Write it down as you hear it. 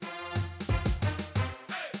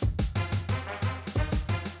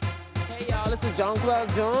This is John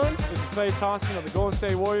Clark Jones. This is Klay Thompson of the Golden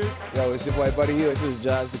State Warriors. Yo, it's your boy Buddy Hield. This is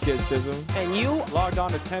Josh the Kid Chisholm. And you? Logged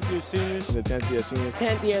on to 10th year seniors. The 10th year seniors.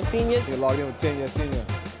 10th year seniors. You're logged in with 10 year senior.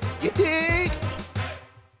 You dig?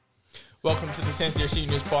 Welcome to the 10th Year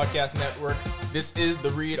Seniors Podcast Network. This is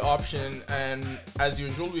the Read Option, and as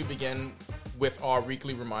usual, we begin with our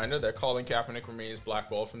weekly reminder that Colin Kaepernick remains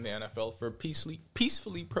blackballed from the NFL for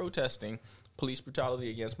peacefully protesting police brutality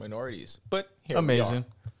against minorities. But here we are.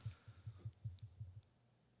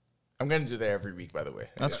 I'm going to do that every week, by the way.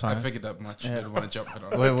 That's fine. I figured that much. Yeah. You didn't want to jump it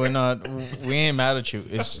on. We're not. We ain't mad at you.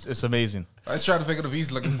 It's amazing. I was trying to figure if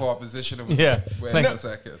he's looking for a position. Yeah. Wait Like- a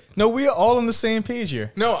second. No, we are all on the same page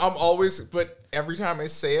here. No, I'm always, but every time I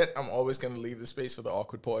say it, I'm always going to leave the space for the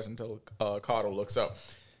awkward pause until Carter looks up.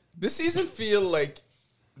 This season feel like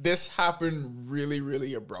this happened really,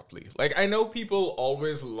 really abruptly. Like, I know people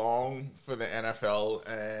always long for the NFL,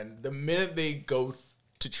 and the minute they go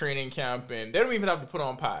to training camp, and they don't even have to put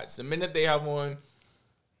on pads. The minute they have on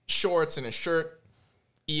shorts and a shirt,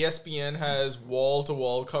 ESPN has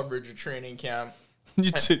wall-to-wall coverage of training camp.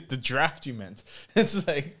 The draft you meant. It's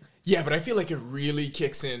like, Yeah, but I feel like it really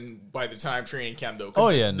kicks in by the time training camp, though. 'Cause Oh,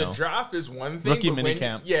 yeah, the no. draft is one thing. Rookie but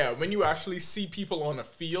minicamp. when you actually see people on a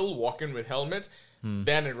field walking with helmets,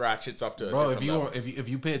 then it ratchets up to a Bro, different level. if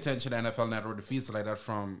you pay attention to NFL Network, it feels like that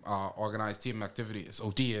from organized team activities,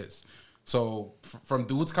 OTAs. So from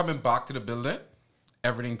dudes coming back to the building,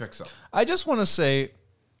 everything picks up. I just want to say,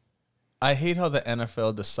 I hate how the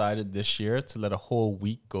NFL decided this year to let a whole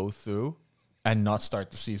week go through and not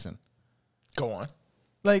start the season. Go on.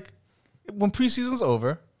 Like, when preseason's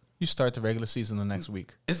over, you start the regular season the next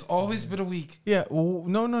week. It's always been a week. Yeah,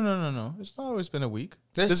 no. It's not always been a week.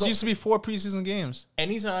 There's There used to be 4 preseason games.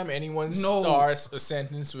 Anytime anyone No. starts a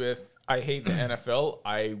sentence with, I hate the NFL,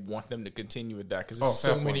 I want them to continue with that because there's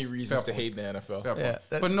fair so many point. reasons Fair to hate the NFL. Yeah, Yeah,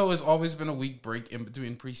 that- but no, it's always been a week break in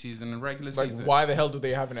between preseason and regular Like, season. why the hell do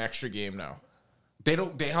they have an extra game now? They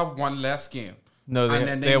have one less game. No, And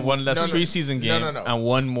then they have one less No, no. preseason game No. and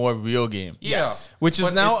one more real game. Yes. Which is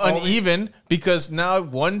But now it's always- uneven because now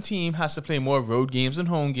one team has to play more road games than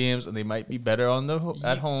home games, and they might be better on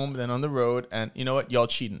at home than on the road. And you know what? Y'all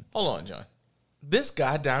cheating. Hold on, John. This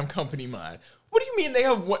goddamn company, man. What do you mean they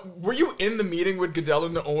have what? Were you in the meeting with Goodell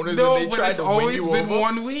and the owners No, and they but tried it's to win always you been over?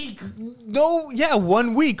 1 week. No, yeah,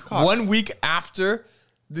 1 week. 1 week after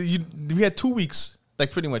we had 2 weeks.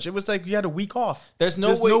 Like pretty much, it was like you had a week off. There's no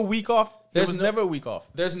There's way- no week off. There there's was no- never a week off.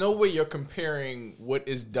 There's no way you're comparing what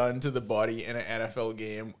is done to the body in an NFL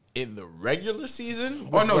game in the regular season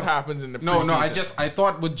with what happens in the No, preseason. I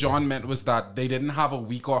thought what John meant was that they didn't have a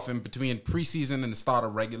week off in between preseason and the start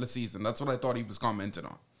of regular season. That's what I thought he was commenting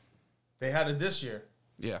on. They had it this year,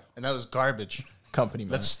 Yeah. and that was garbage. company,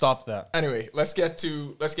 man. Let's stop that. Anyway, let's get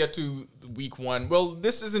to week one. Well,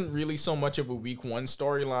 this isn't really so much of a week one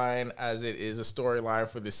storyline as it is a storyline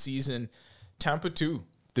for the season. Tampa 2,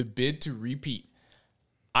 the bid to repeat.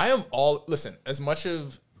 Listen, as much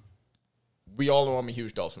of we all know I'm a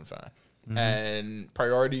huge Dolphin fan. And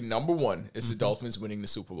priority number one is the Dolphins winning the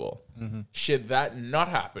Super Bowl. Should that not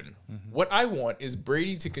happen, what I want is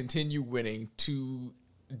Brady to continue winning to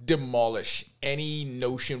demolish any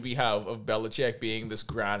notion we have of Belichick being this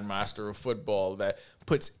grand master of football that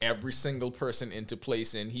puts every single person into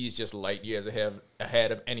place and he's just light years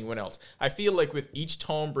ahead of anyone else. I feel like with each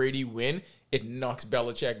Tom Brady win, it knocks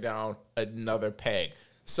Belichick down another peg.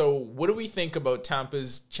 So what do we think about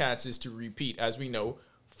Tampa's chances to repeat? As we know,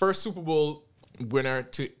 first Super Bowl winner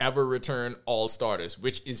to ever return all starters,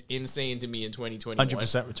 which is insane to me in 2021.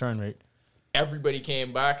 100% return rate. Everybody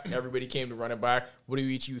came back. Everybody came to run it back. What do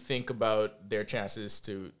each of you think about their chances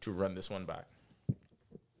to run this one back?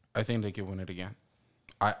 I think they could win it again.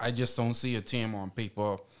 I just don't see a team on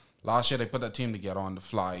paper. Last year, they put that team together on the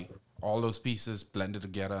fly. All those pieces blended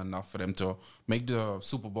together enough for them to make the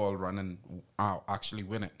Super Bowl run and actually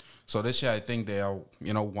win it. So this year, I think they are,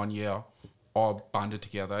 1 year all banded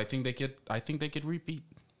together. I think they could repeat.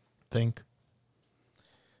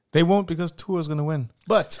 They won't because Tua's going to win.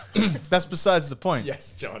 But that's besides the point.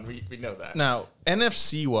 Yes, John, we know that. Now,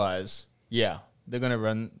 NFC-wise, yeah, they're going to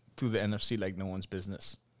run through the NFC like no one's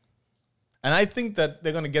business. And I think that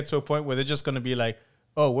they're going to get to a point where they're just going to be like,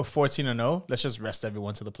 oh, we're 14-0. Let's just rest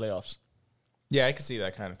everyone to the playoffs. Yeah, I can see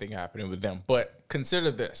that kind of thing happening with them. But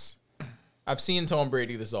consider this. I've seen Tom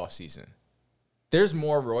Brady this offseason. There's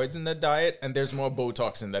more roids in that diet, and there's more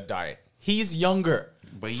Botox in that diet. He's younger.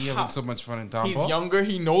 But he having so much fun in Tampa. He's younger.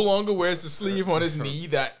 He no longer wears the sleeve on his knee.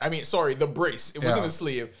 The brace. It wasn't a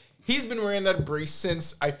sleeve. He's been wearing that brace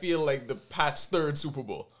since, I feel like, the Pats' third Super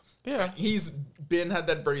Bowl. Yeah. He's had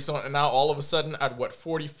that brace on, and now all of a sudden, at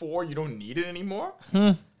 44, you don't need it anymore?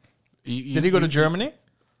 Did he go to Germany?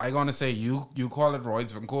 I gonna say you call it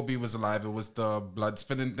roids. When Kobe was alive, it was the blood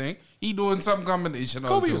spinning thing. He doing some combination.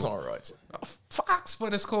 Kobe of was two. on roids. Fox,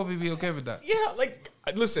 but is Kobe be okay with that? Yeah, like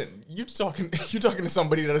listen, you talking to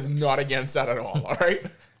somebody that is not against that at all. All right.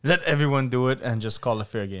 Let everyone do it and just call it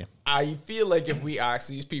fair game. I feel like if we ask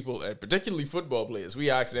these people, and particularly football players, we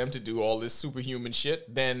ask them to do all this superhuman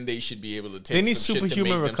shit, then they should be able to take They need some shit to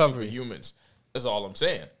superhuman make recovery. them superhumans. That's all I'm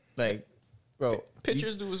saying. Like, bro,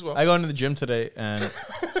 Pitchers do as well. I go into the gym today and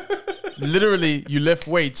literally you lift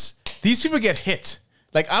weights. These people get hit.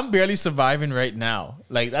 Like, I'm barely surviving right now.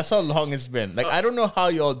 Like, that's how long it's been. Like, I don't know how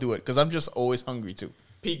y'all do it because I'm just always hungry too.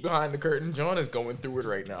 Peek behind the curtain. John is going through it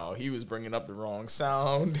right now. He was bringing up the wrong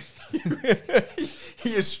sound. He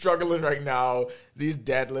is struggling right now. These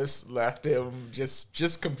deadlifts left him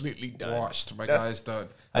just completely done. Washed. My That's- guy's done.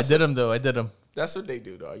 I did them though. I did them. That's what they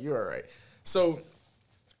do, dog. You're all right. So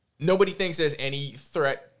nobody thinks there's any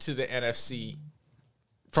threat to the NFC.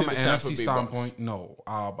 From to an the Tampa NFC Bay standpoint, no.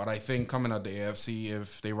 But I think coming out the AFC,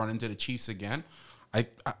 if they run into the Chiefs again,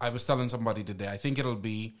 I was telling somebody today, I think it'll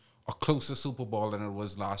be a closer Super Bowl than it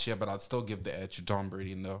was last year, but I'd still give the edge to Tom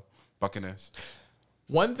Brady and the Buccaneers.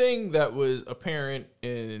 One thing that was apparent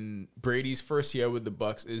in Brady's first year with the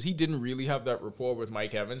Bucs is he didn't really have that rapport with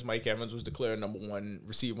Mike Evans. Mike Evans was declared number one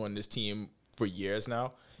receiver on this team for years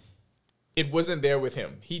now. It wasn't there with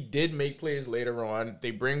him. He did make plays later on.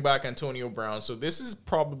 They bring back Antonio Brown. So this is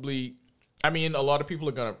probably, I mean, a lot of people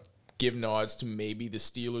are going to give nods to maybe the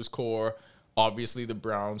Steelers core, obviously the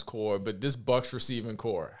Browns core, but this Bucs receiving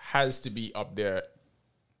core has to be up there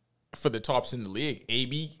for the tops in the league.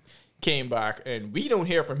 AB came back, and we don't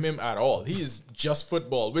hear from him at all. He is just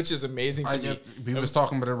football, which is amazing to me. We was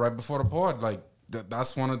talking about it right before the pod. Like,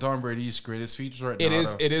 that's one of Tom Brady's greatest features right now.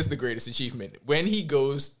 It is the greatest achievement. When he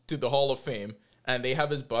goes to the Hall of Fame and they have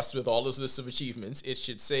his bust with all his list of achievements, it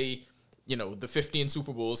should say, you know, the 15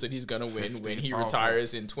 Super Bowls that he's going to win when he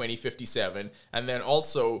retires in 2057. And then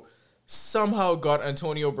also somehow got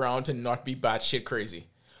Antonio Brown to not be batshit crazy.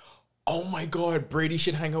 Oh my God, Brady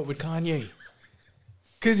should hang out with Kanye.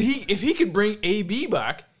 Because if he could bring AB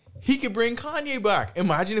back, he could bring Kanye back.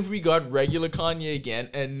 Imagine if we got regular Kanye again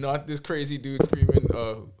and not this crazy dude screaming,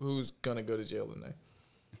 who's going to go to jail tonight?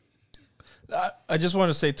 I just want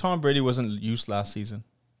to say Tom Brady wasn't used last season.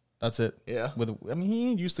 That's it. Yeah. He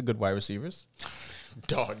ain't used to good wide receivers.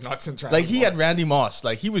 Dog, not since Like, he had Randy Moss.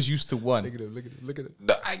 Like, he was used to one. Look at him.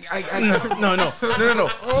 No.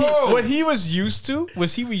 What he was used to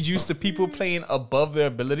was he was used to people playing above their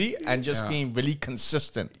ability and just being really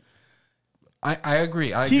consistent. I agree.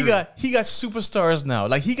 He got superstars now.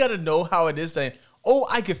 Like, he got to know how it is that,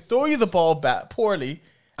 I could throw you the ball back poorly,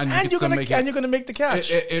 and you're gonna make the catch.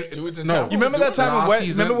 Dudes in No, Tampa You remember that time when Wes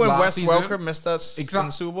season- Welker missed us in the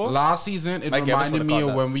Super Bowl? Last season, it Mike Evans reminded would've me caught of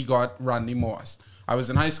that. when we got Randy Moss. I was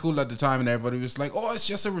in high school at the time, and everybody was like, "Oh, it's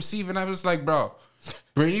just a receiver." And I was like, "Bro,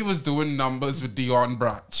 Brady was doing numbers with Deion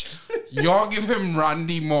Branch. Y'all give him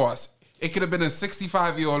Randy Moss. It could have been a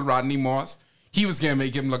 65-year-old Randy Moss. He was gonna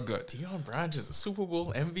make him look good." Deion Branch is a Super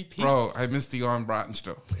Bowl MVP. Bro, I miss Deion Branch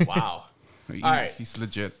though. Wow. All right. He's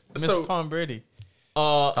legit. Miss So- Tom Brady.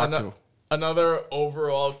 too. Another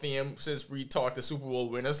overall theme, since we talked the Super Bowl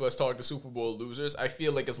winners, let's talk the Super Bowl losers. I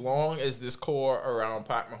feel like as long as this core around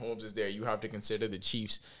Pat Mahomes is there, you have to consider the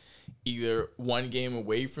Chiefs either one game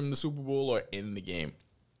away from the Super Bowl or in the game.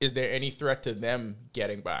 Is there any threat to them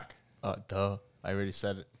getting back? Duh. I already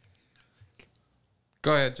said it.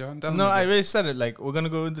 Go ahead, John. Tell No, me. I already said it. Like, we're going to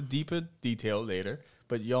go into deeper detail later.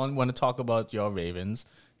 But y'all want to talk about your Ravens.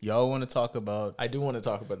 Y'all want to talk about... I do want to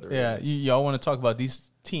talk about the Yeah, Ravens, y'all want to talk about these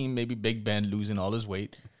team, maybe Big Ben losing all his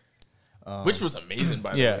weight. which was amazing,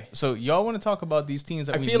 by the Yeah, way. so y'all want to talk about these teams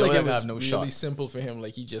that I we feel know like that it was have no really shot. simple for him.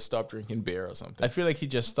 Like he just stopped drinking beer or something. I feel like he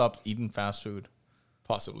just stopped eating fast food.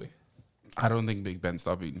 Possibly. I don't think Big Ben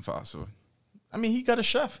stopped eating fast food. I mean, he got a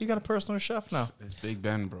chef. He got a personal chef now. It's Big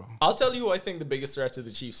Ben, bro. I'll tell you who I think the biggest threat to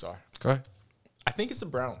the Chiefs are. Go ahead. I think it's the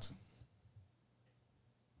Browns.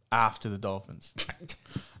 After the Dolphins.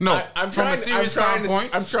 No, I'm from trying a serious to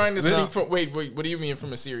standpoint. speak from. Wait. What do you mean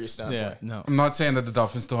from a serious standpoint? Yeah, no. I'm not saying that the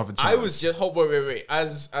Dolphins don't have a chance. I was just wait.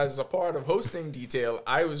 As a part of hosting detail,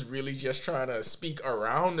 I was really just trying to speak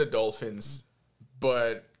around the Dolphins,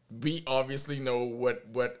 but we obviously know what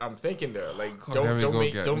I'm thinking there. Like, there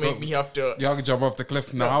we go don't make me have to. Y'all can jump off the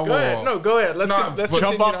cliff now. Go ahead. No, go ahead. Let's but continue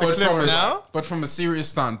jump off on the cliff story. now? But from a serious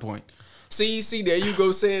standpoint, See, there you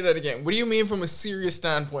go. Say that again. What do you mean from a serious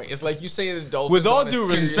standpoint? It's like you say the Dolphins. With all on a due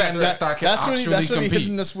serious respect, Defenders that can that's what actually he compete.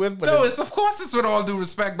 hitting us with. But no, it's of course it's with all due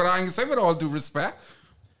respect, but I ain't gonna say with all due respect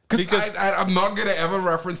because Because- I'm not gonna ever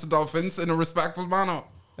reference the Dolphins in a respectful manner.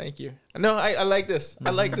 Thank you. No, I like this. I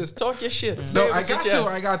like this. Talk your shit. Say No, it I with your got to. chest.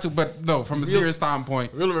 I got to. But no, from a serious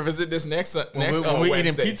standpoint, We'll revisit this next when we're eating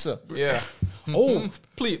Wednesday. pizza. Yeah. Oh,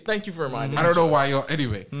 please. Thank you for reminding I me. don't know why you're.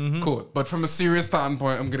 Anyway, cool. But from a serious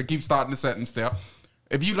standpoint, I'm gonna keep starting the sentence there.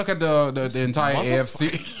 If you look at the entire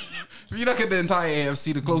AFC, if you look at the entire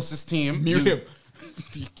AFC, the closest team, Mute him.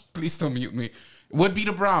 Please don't mute me. Would be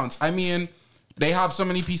the Browns. I mean, they have so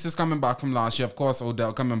many pieces coming back from last year. Of course,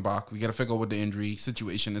 Odell coming back. We got to figure out what the injury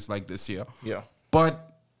situation is like this year. Yeah.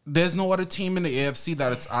 But there's no other team in the AFC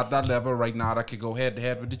that it's at that level right now that could go head to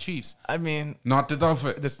head with the Chiefs. I mean, Not the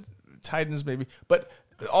Dolphins. the Titans maybe, but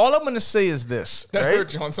all I'm gonna say is this. That right? hurt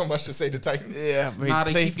John so much to say the Titans. Yeah, Nah,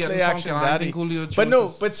 they keep getting pumpkin. I think Julio But no,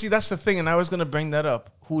 Jones is- but see, that's the thing, and I was gonna bring that up.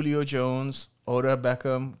 Julio Jones, Odell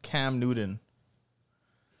Beckham, Cam Newton.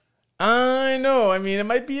 I know. I mean, it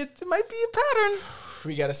might be a pattern.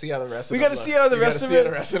 We got to see how the rest of We them gotta look. see how the We rest gotta of see how it-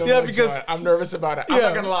 the rest of them yeah, look, because- John. I'm nervous about it. I'm Yeah,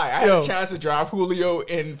 not going to lie. I had yo. a chance to draft Julio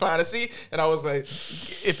in fantasy, and I was like,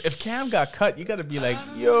 If Cam got cut, you gotta be like,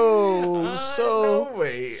 yo, so no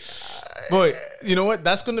way. boy, you know what?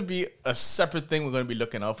 That's gonna be a separate thing we're gonna be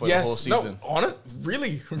looking out for the whole season. No, honest,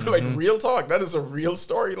 really, like real talk. That is a real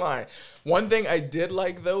storyline. One thing I did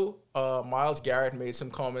like though, Myles Garrett made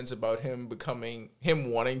some comments about him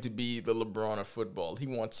wanting to be the LeBron of football. He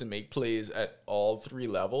wants to make plays at all three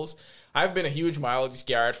levels. I've been a huge Myles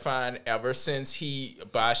Garrett fan ever since he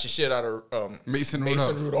bashed the shit out of Mason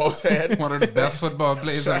Rudolph's head. One of the best football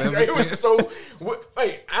players I've ever It seen. was so.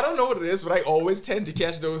 Wait, I don't know what it is, but I always tend to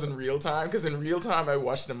catch those in real time because in real time I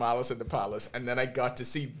watched the Malice at the Palace, and then I got to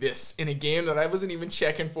see this in a game that I wasn't even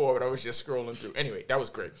checking for, but I was just scrolling through. Anyway, that was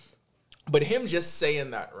great. But him just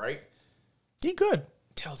saying that, right, He good.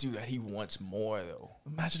 tells you that he wants more, though.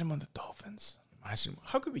 Imagine him on the Dolphins. Imagine,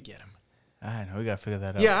 how could we get him? I know we gotta figure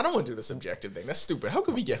that out. Yeah, I don't want to do the subjective thing. That's stupid. How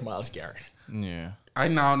could we get Myles Garrett? Yeah. I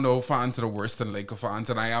now know fans that are worse than Laker fans,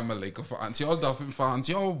 and I am a Laker fan. Y'all Dolphin fans,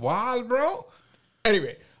 y'all wild, bro.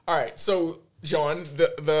 Anyway, all right. So, John,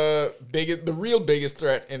 the real biggest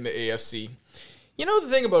threat in the AFC. You know, the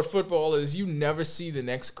thing about football is you never see the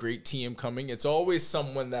next great team coming. It's always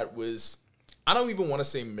someone that was, I don't even want to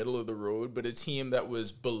say middle of the road, but a team that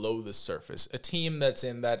was below the surface. A team that's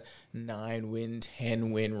in that 9-win,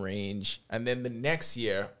 10-win range. And then the next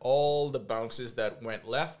year, all the bounces that went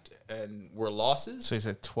left and were losses, So he's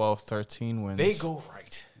at 12, 13 wins. they go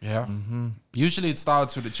right. Yeah. Usually it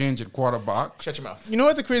starts with a change at quarterback. Shut your mouth. You know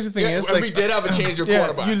what the crazy thing Yeah, is? and we did have a change of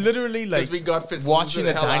quarterback. You literally like we got Fitz watching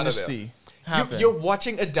losing a the hell out of there. dynasty happen. You're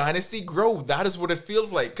watching a dynasty grow. That is what it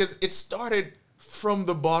feels like because it started from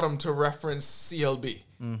the bottom to reference CLB.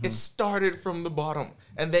 It started from the bottom.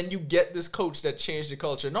 And then you get this coach that changed the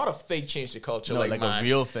culture. Not a fake change the culture No, like a mine,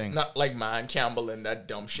 real thing. Not like mine, Campbell, and that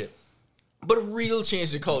dumb shit. But a real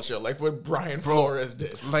change the culture, like what Brian Flores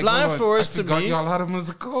did. Like, Blind hold on, Forest I to forgot me- y'all had him as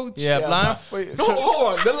a coach. yeah, Yeah, blind. No,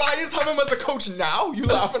 hold on. The Lions have him as a coach now? You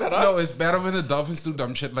laughing at us? No, it's better when the Dolphins do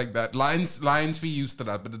dumb shit like that. Lions be used to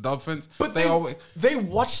that, but the Dolphins, But they always. they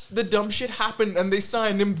watched the dumb shit happen and they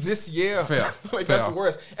signed him this year. Fair, Like fair. that's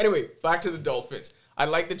worse. Anyway, back to the Dolphins. I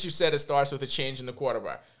like that you said it starts with a change in the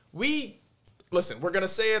quarterback. Listen, we're gonna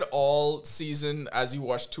say it all season as you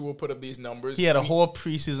watch Tua put up these numbers. He had a whole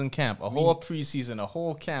preseason camp, a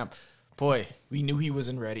whole camp. Boy, We knew he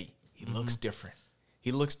wasn't ready. He Mm-hmm. looks different.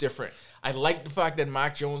 He looks different. I like the fact that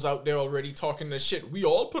Mac Jones out there already talking the shit. We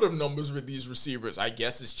all put up numbers with these receivers. I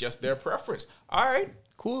guess it's just their preference. All right.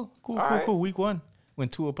 cool. All right. Week 1 when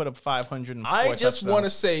Tua put up 504 I just want to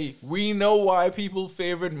touchdowns. say we know why people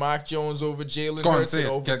favored Mac Jones over Jalen Go on, Hurts say and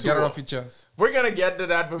it. over Get Tua. it off your chest. We're gonna get to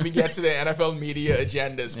that when we get to the NFL media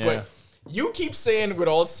agendas. Yeah. But you keep saying with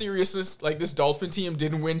all seriousness, like this Dolphin team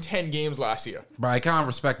didn't win 10 games last year. But I can't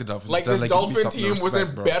respect the Dolphins. Like They're this give me Dolphin something to team respect,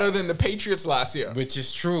 wasn't bro. better than the Patriots last year. Which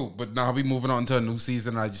is true, but now we moving on to a new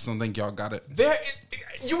season. I just don't think y'all got it. There is,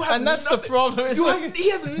 you have And that's the nothing- problem. It's You like- have,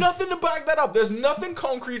 he has nothing to back that up. There's nothing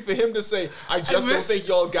concrete for him to say. I just don't Miss- think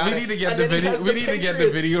y'all got we it. need to get And the then he video. has We need to get the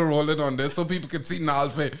Patriots. video rolling on this so people can see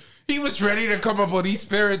Nalfe. He was ready to come up with his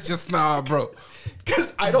spirit just now, bro.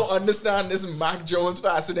 Because I don't understand this Mac Jones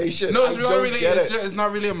fascination. No, it's I not don't really. get It's, it. just, it's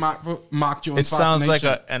not really a Mark Jones. It sounds like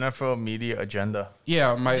fascination. an NFL media agenda.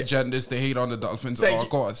 Yeah, my agenda is to hate on the Dolphins at Thank all you.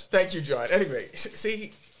 costs. Thank you, John. Anyway,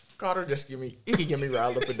 see, Carter just he can get me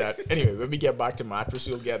riled up with that. Anyway, let me get back to mattress.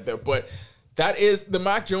 You'll get there. But that is, the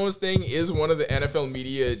Mac Jones thing is one of the NFL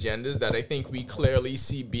media agendas that I think we clearly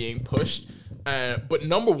see being pushed. But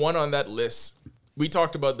number one on that list, we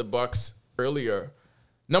talked about the Bucs earlier.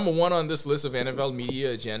 Number one on this list of NFL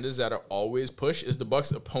media agendas that are always pushed is the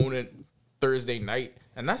Bucs' opponent Thursday night,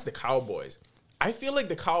 and that's the Cowboys. I feel like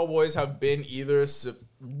the Cowboys have been either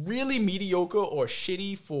really mediocre or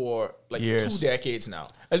shitty for like Years. 2 decades now.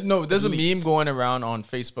 No, there's a At least. meme going around on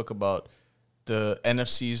Facebook about the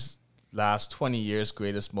NFC's last 20 years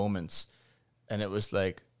greatest moments, and it was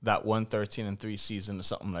like that 113-3 season or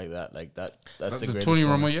something like that. Like that's the The greatest. Tony Romo,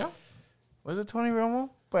 moment. yeah. Was it Tony Romo?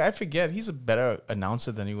 But I forget. He's a better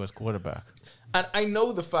announcer than he was quarterback. And I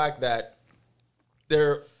know the fact that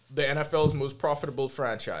they're the NFL's most profitable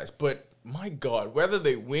franchise, but my God, whether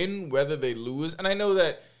they win, whether they lose, and I know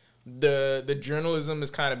that the journalism has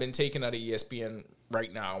kind of been taken out of ESPN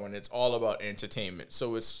right now, and it's all about entertainment.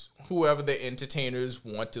 So it's whoever the entertainers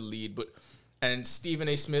want to lead, and Stephen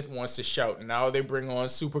A. Smith wants to shout. And now they bring on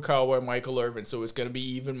Super Cowboy Michael Irvin, so it's going to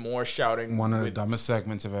be even more shouting. One of the dumbest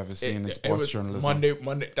segments I've ever seen in It sports was journalism.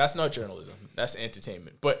 Monday. That's not journalism. That's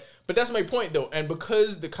entertainment. But that's my point, though. And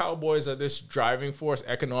because the Cowboys are this driving force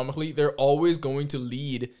economically, they're always going to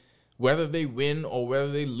lead, whether they win or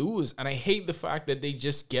whether they lose. And I hate the fact that they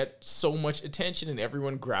just get so much attention and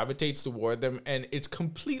everyone gravitates toward them, and it's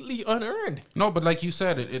completely unearned. No, but like you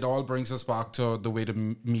said, it all brings us back to the way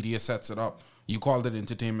the media sets it up. You called it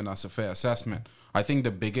entertainment. That's a fair assessment. I think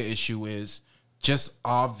the bigger issue is just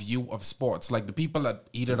our view of sports. Like the people that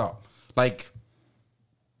eat it up. Like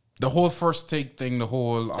the whole First Take thing, the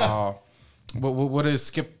whole, what is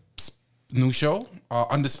Skip's new show?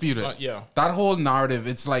 Undisputed. Yeah. That whole narrative,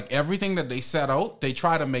 it's like everything that they set out, they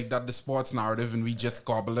try to make that the sports narrative and we just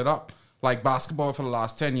gobble it up. Like basketball for the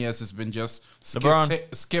last 10 years has been just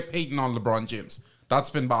Skip hating on LeBron James. That's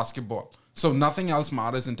been basketball. So nothing else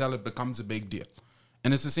matters until it becomes a big deal.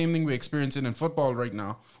 And it's the same thing we're experiencing in football right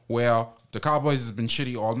now, where the Cowboys has been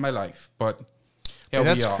shitty all my life, but here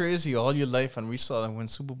That's we are. crazy. All your life, and we saw them win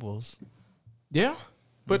Super Bowls. Yeah.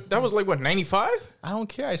 But that was like, what, 95? I don't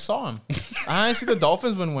care. I saw him. I didn't see the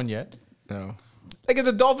Dolphins win one yet. No. Like if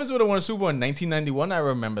the Dolphins would have won a Super Bowl in 1991, I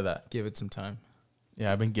remember that. Give it some time.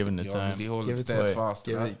 Yeah, I've been giving it You're time. really holding Give it steadfast.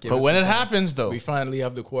 Give huh? it, give But it when some it time. happens, though, We finally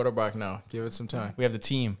have the quarterback now. Give it some time. we have the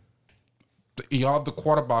team. Y'all have the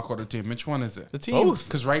quarterback or the team. Which one is it? The team.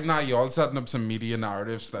 Because right now y'all setting up some media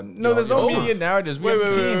narratives that No, there's no y'all- media narratives. We Wait,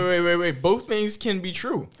 have the team. wait. Both things can be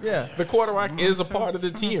true. Yeah. The quarterback is a part of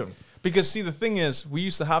the team. Because see, the thing is, we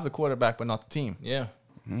used to have the quarterback, but not the team. Yeah.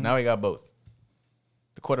 Now we got both,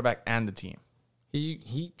 the quarterback and the team.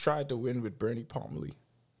 He tried to win with Bernie Palmerly.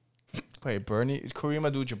 Wait, Kareem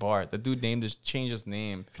Abdul-Jabbar. The dude changed his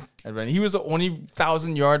name. He was the only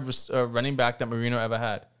 1,000-yard running back that Marino ever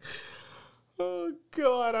had. Oh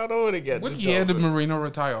God, I don't want to get. What this year did over. Marino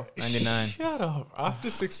retire? 99. Shut up. After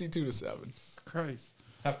 62-7. Christ.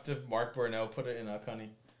 Have to Mark Burnell put it in our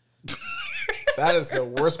Connie. That is the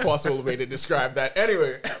worst possible way to describe that.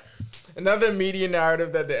 Anyway, another media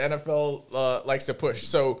narrative that the NFL likes to push.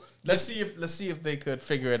 So Let's see if they could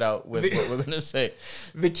figure it out with what we're gonna say.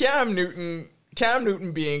 the Cam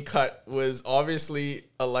Newton being cut was obviously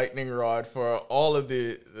a lightning rod for all of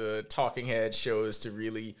the talking head shows to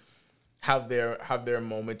really have their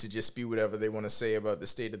moment to just spew whatever they want to say about the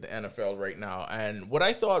state of the NFL right now. And what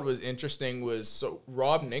I thought was interesting was, so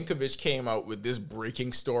Rob Ninkovich came out with this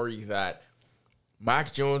breaking story that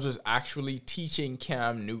Mac Jones was actually teaching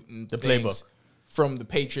Cam Newton The things playbook. from the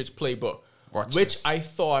Patriots playbook, Watch which this. I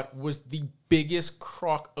thought was the biggest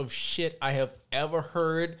crock of shit I have ever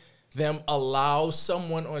heard them allow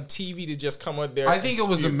someone on TV to just come out there. I think and it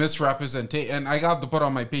was a spew. misrepresentation, and I got to put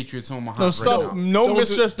on my Patriots home hat No, right stop. now. No Don't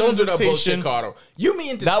do that bullshit, misrepresentation. Cardo. You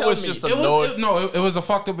mean to That tell was me? just a It Lord. was it was a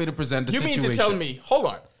fucked up way to present the You situation. mean to tell me? Hold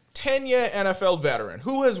on, 10-year NFL veteran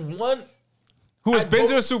who has won. Who has I been both-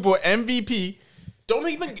 to a Super Bowl, MVP?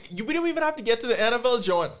 We don't even have to get to the NFL,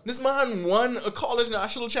 John. This man won a college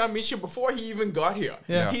national championship before he even got here.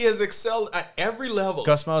 Yeah. He has excelled at every level.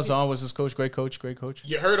 Gus Malzahn was his coach. Great coach. Great coach.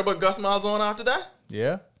 You heard about Gus Malzahn after that?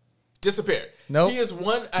 Yeah. Disappeared. Nope. He has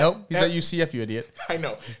won. Nope. He's at UCF, you idiot. I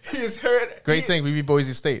know. He has heard. Great thing. We beat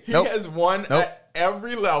Boise State. He Nope. has won Nope. at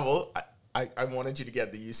every level. I wanted you to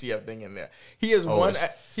get the UCF thing in there. He has Always.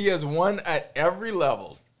 won at every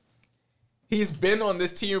level. He's been on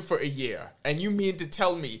this team for a year, and you mean to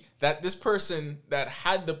tell me that this person that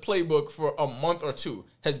had the playbook for a month or two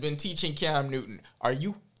has been teaching Cam Newton? Are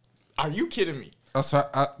you kidding me?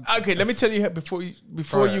 Okay, let me tell you before you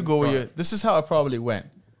ahead, go go here. ahead. This is how it probably went.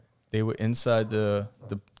 They were inside the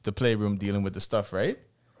playroom dealing with the stuff, right?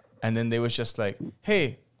 And then they was just like,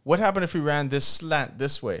 "Hey, what happened if we ran this slant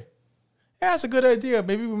this way?" Yeah, that's a good idea.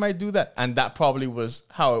 Maybe we might do that. And that probably was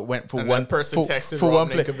how it went for And one that person for, texted for Rob one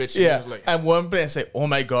play. Ninkovich and Yeah, was like- and one play and say, "Oh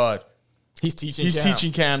my God, He's teaching. he's Cam.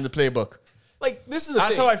 teaching Cam the playbook." Like, this is the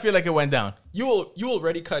That's thing. how I feel like it went down. You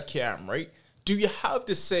already cut Cam, right? Do you have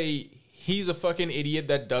to say he's a fucking idiot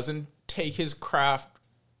that doesn't take his craft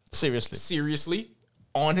Seriously. seriously?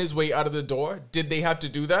 on his way out of the door? Did they have to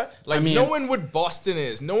do that? Like, I mean- knowing what Boston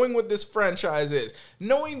is, knowing what this franchise is,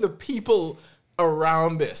 knowing the people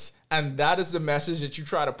around this, and that is the message that you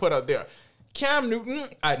try to put out there. Cam Newton,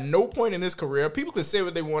 at no point in his career, people could say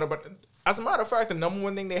what they want about. As a matter of fact, the number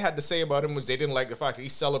one thing they had to say about him was they didn't like the fact that he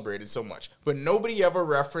celebrated so much. But nobody ever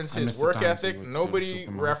referenced his missed the work times he ethic. would do Nobody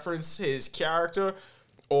Superman. referenced his character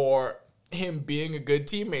or him being a good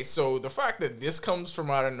teammate. So the fact that this comes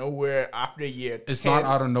from out of nowhere after year 10, It's not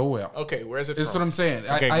out of nowhere. Okay, where's it That's from? what I'm saying.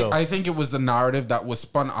 Okay, go. I think it was the narrative that was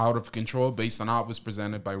spun out of control based on how it was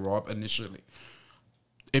presented by Rob initially.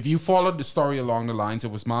 If you followed the story along the lines,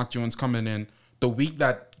 it was Mark Jones coming in the week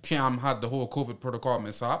that Cam had the whole COVID protocol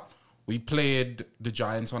mishap. We played the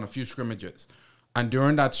Giants on a few scrimmages. And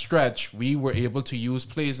during that stretch, we were able to use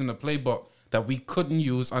plays in the playbook that we couldn't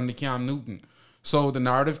use under Cam Newton. So the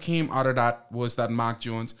narrative came out of that was that Mark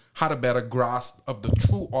Jones had a better grasp of the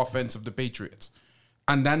true offense of the Patriots.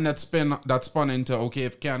 And then that spun into, okay,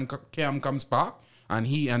 if Cam comes back and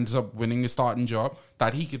he ends up winning the starting job,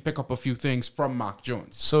 that he could pick up a few things from Mark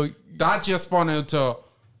Jones. So That just spun into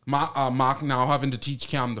Mark now having to teach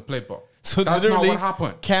Cam the playbook. So that's not literally, what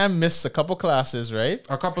happened. Cam missed a couple classes, right?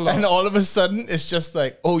 A couple of- and all of a sudden, it's just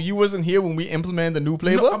like, oh, you wasn't here when we implemented the new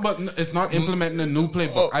playbook. No, but it's not implementing a new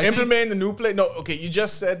playbook. I think Implementing the new play. No, okay, you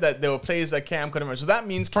just said that there were plays that Cam couldn't run. So that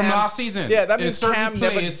means from Cam, last season. Yeah, that in means certain Cam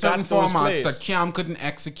never plays, certain got those formats plays. that Cam couldn't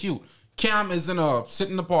execute. Cam is in a sit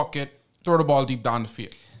in the pocket, throw the ball deep down the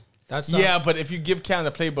field. That's not, Yeah, but if you give Cam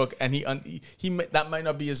the playbook and that might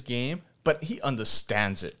not be his game, but he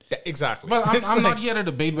understands it. exactly. Well, It's I'm not like- here to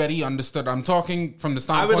debate whether he understood. I'm talking from the I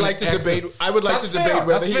standpoint. would like to of debate. I would like That's to debate fair.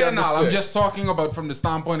 whether That's he fair now. I'm understood. just talking about from the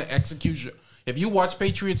standpoint of execution. If you watch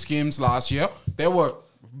Patriots games last year, there were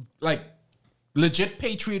like legit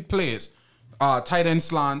Patriot plays, tight end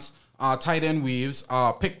slants, tight end weaves,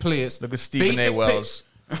 pick plays. Look at Stephen A. Wells.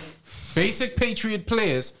 Basic Patriot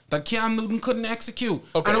players that Cam Newton couldn't execute.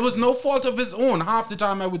 Okay. And it was no fault of his own. Half the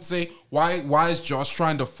time I would say, why is Josh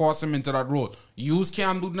trying to force him into that role? Use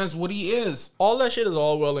Cam Newton as what he is. all that shit is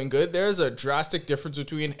all well and good. There's a drastic difference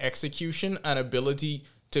between execution and ability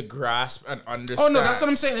to grasp and Oh understand. no, that's what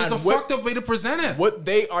I'm saying. It's And a what- fucked up way to present it. What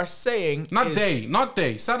they are saying Not is,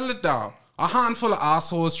 they. Settle it down. A handful of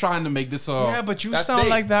assholes trying to make this Yeah, but you That's sound they.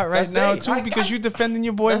 like that right That's now they. too because you're defending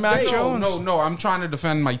your boy That's Mac they. Jones. No, I'm trying to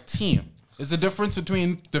defend my team. There's a difference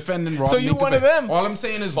between defending Rob. So you one of them. All I'm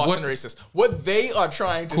saying is Boston what, racist. What they are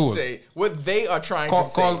trying to Cool. say, what they are trying to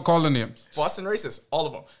say, call the names. Boston racist, all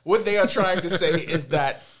of them. What they are trying to say is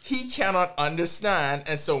that he cannot understand,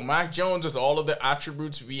 and so Mac Jones, with all of the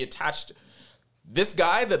attributes we attached, this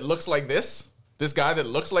guy that looks like this guy that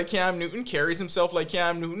looks like Cam Newton, carries himself like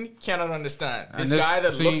Cam Newton, cannot understand. This guy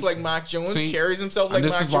that looks like Mac Jones, carries himself like and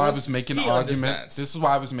Mac this Jones. is why I was making an he argument. understands. This is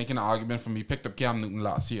why I was making an argument from he picked up Cam Newton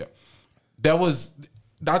last year. There was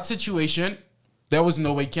that situation. There was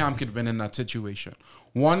no way Cam could win in that situation.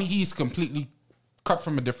 One, he's completely cut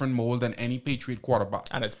from a different mold than any Patriot quarterback.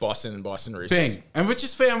 And it's Boston and Boston racist. Thing, and which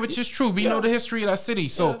is fair and which is true. We know the history of that city,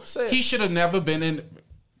 so Yeah, say it. he should have never been in.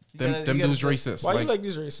 Them you gotta dudes say- racist. Why do you like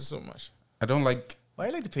these racists so much? I don't like. Why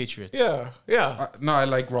you like the Patriots? Yeah. No, I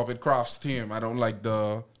like Robert Kraft's team. I don't like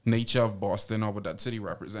the nature of Boston or what that city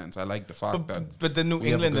represents. I like the fact that. But the New we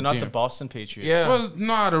have a England, they're good not team. the Boston Patriots. Yeah. Well,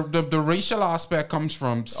 no, the racial aspect comes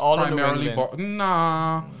from All of New primarily. England.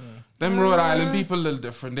 Nah, them Rhode Island people a little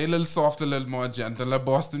different. They a little soft, a little more gentle. Like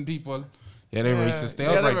Boston people, yeah, they're racist. They You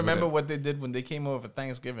all gotta right remember with it. what they did when they came over for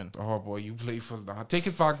Thanksgiving. Oh boy, you play for that. Take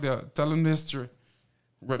it back there. Tell them the history.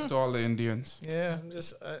 Ripped all the Indians. Yeah.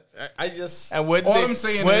 I just And where did All they, I'm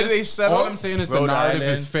saying where is, did they settle? all I'm saying is the Rhode narrative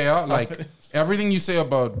Island. is fair. Like everything you say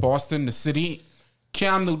about Boston, the city,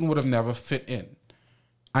 Cam Newton would have never fit in,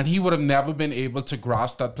 and he would have never been able to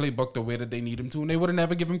grasp that playbook the way that they need him to, and they would have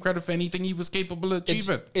never given him credit for anything he was capable of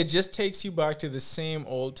achieving. it just takes you back to the same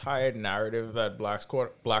old tired narrative that black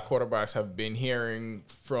quarterbacks have been hearing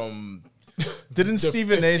from. Didn't the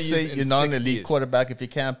Stephen A 50s say and you're not an elite 60s. quarterback if you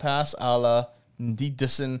can't pass, a la D.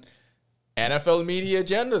 Disson? NFL media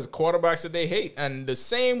agendas, quarterbacks that they hate. And the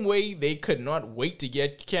same way they could not wait to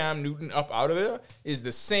get Cam Newton up out of there is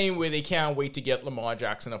the same way they can't wait to get Lamar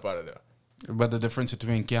Jackson up out of there. But the difference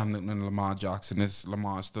between Cam Newton and Lamar Jackson is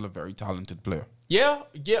Lamar is still a very talented player. Yeah,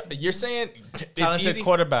 you're saying it's Talented easy.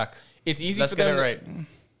 quarterback. It's easy Let's for get them. it right.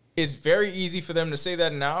 It's very easy for them to say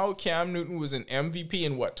that now. Cam Newton was an MVP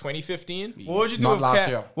in what, 2015? What would you do Not if last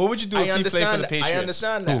year. What would you do I if he played for understand. the Patriots? I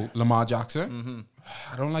understand that. Who? Lamar Jackson?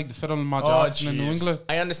 I don't like the fit of Lamar Oh, Jackson in New jeez. England.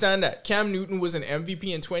 I understand that. Cam Newton was an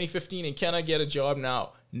MVP in 2015 and cannot get a job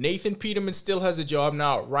now. Nathan Peterman still has a job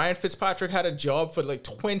now. Ryan Fitzpatrick had a job for like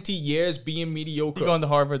 20 years being mediocre. He going to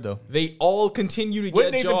Harvard though. They all continue to Where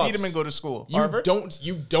get did Nathan jobs. Peterman go to school? You Harvard.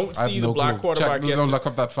 don't I have see no the black clue. quarterback Check, get don't to, look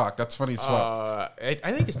up that fact. That's funny as fuck.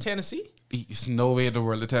 I think it's Tennessee. There's no way in the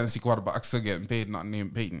world the Tennessee quarterback's still getting paid, not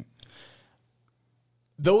named Peyton.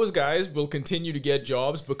 Those guys will continue to get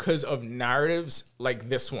jobs because of narratives like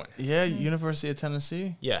this one. Yeah, University of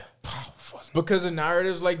Tennessee. Yeah. Because of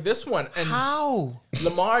narratives like this one. And How?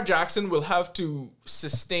 Lamar Jackson will have to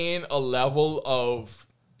sustain a level of...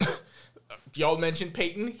 Y'all mentioned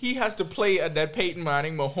Peyton. He has to play at that Peyton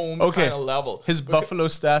Manning, Mahomes kind of level. His Buffalo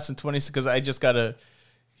stats in 26, because I just got to...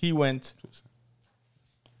 He went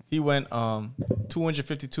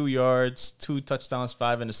 252 yards, 2 touchdowns,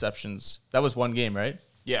 5 interceptions. That was one game, right?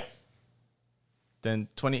 Yeah. Then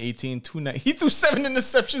 2018, he threw 7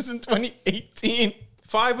 interceptions in 2018.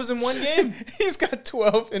 5 was in one game. He's got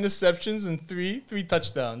 12 interceptions and three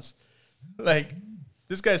touchdowns. Like,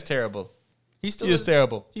 this guy's terrible. He is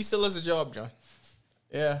terrible. He still has a job, John.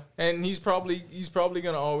 Yeah. And he's probably going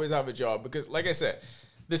to always have a job because, like I said,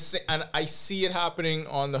 and I see it happening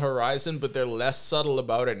on the horizon, but they're less subtle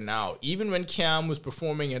about it now. Even when Cam was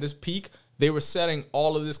performing at his peak, they were setting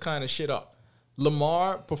all of this kind of shit up.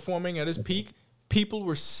 Lamar performing at his peak, people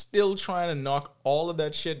were still trying to knock all of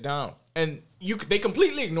that shit down. And they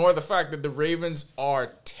completely ignore the fact that the Ravens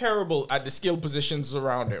are terrible at the skill positions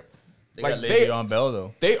around him. They got Le'Veon Bell,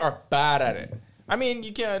 though. They are bad at it. I mean,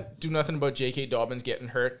 you can't do nothing about J.K. Dobbins getting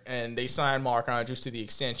hurt, and they signed Mark Andrews to the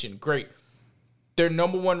extension. Great. Their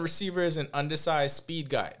number one receiver is an undersized speed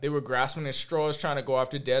guy. They were grasping at straws trying to go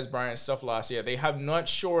after Dez Bryant stuff last year. They have not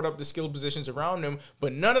shored up the skill positions around him,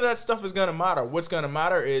 but none of that stuff is going to matter. What's going to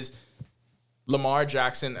matter is Lamar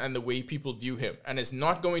Jackson and the way people view him. And it's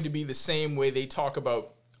not going to be the same way they talk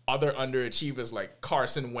about other underachievers like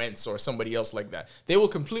Carson Wentz or somebody else like that. They will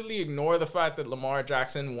completely ignore the fact that Lamar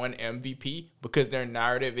Jackson won MVP because their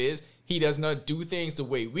narrative is he does not do things the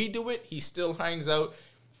way we do it. He still hangs out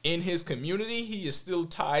in his community. He is still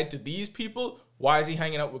tied to these people. Why is he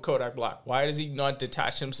hanging out with Kodak Black? Why does he not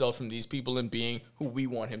detach himself from these people and being who we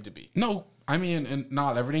want him to be? No, I mean, and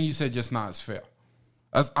not everything you said just now is fair.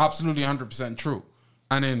 That's absolutely 100% true.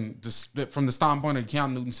 And then from the standpoint of the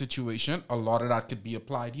Cam Newton situation, a lot of that could be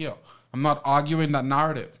applied here. I'm not arguing that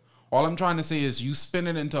narrative. All I'm trying to say is you spin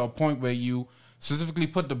it into a point where you specifically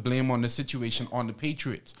put the blame on the situation on the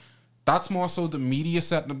Patriots. That's more so the media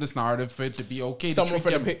setting up this narrative for it to be okay. Someone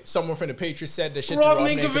from the Patriots said that shit Rob to Rob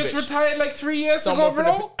Ninkovich Ninkovich. retired like 3 years ago,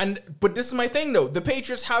 bro. But this is my thing, though. The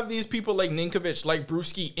Patriots have these people like Ninkovich, like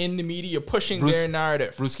Brewski in the media pushing their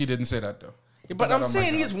narrative. Brewski didn't say that, though. But I'm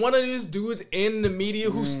saying he's one of these dudes in the media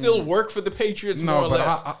who still work for the Patriots, more or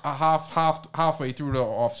less. Halfway through the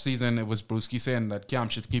off season, it was Brewski saying that Cam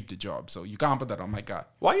should keep the job. So you can't put that on my guy.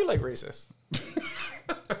 Why you like racist?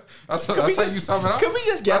 That's how you sum it up. Can we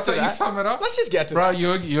just get to that? That's how you sum it up. Let's just get to that. that.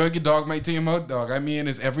 Bro, you dog my team out, dog. I mean,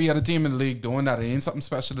 is every other team in the league doing that? It ain't something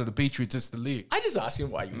special to the Patriots. It's the league. I just ask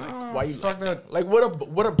him why you fuck like that. Like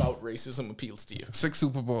what about racism appeals to you? 6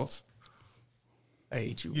 Super Bowls. I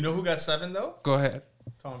hate you. You know who got 7, though? Go ahead.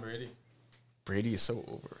 Tom Brady. Brady is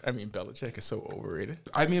so Belichick is so overrated.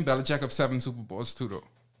 I mean, Belichick have 7 Super Bowls too, though.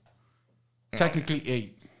 Technically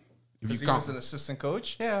 8. Because he was an assistant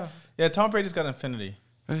coach? Yeah. Yeah, Tom Brady's got infinity.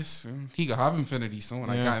 He could have infinity soon.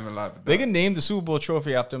 I can't even lie about that. They can name the Super Bowl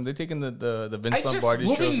trophy after him. They're taking the Vince Lombardi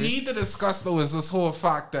what trophy. we need to discuss, though, is this whole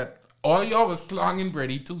fact that all y'all was clowning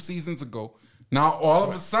Brady 2 seasons ago. Now, all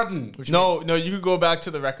of a sudden... No, you could go back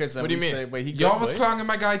to the records and What do you mean? say, wait, Y'all was clowning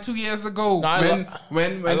my guy 2 years ago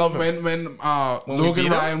when Logan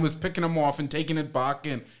Ryan was picking him off and taking it back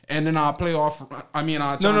and ending our playoff.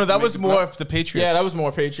 No, that was more of the Patriots. Yeah, that was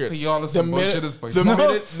more Patriots. Y'all are some bullshitters, boy. The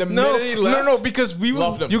minute he left, no, because we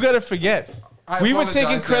loved were. him. You got to forget. We were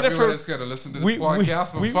taking credit for. That's gonna listen to this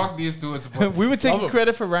podcast, but fuck these dudes. We were taking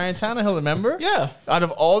credit for Ryan Tannehill. Remember? Yeah. Out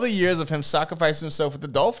of all the years of him sacrificing himself with the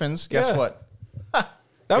Dolphins, guess Yeah. what?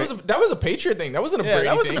 That was a Patriot thing. That wasn't a Brady thing.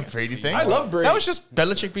 That wasn't a Brady thing. I love Brady. That was just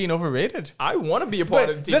Belichick being overrated. I want to be a part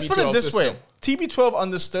of the TB12 let's put it this system. way: TB12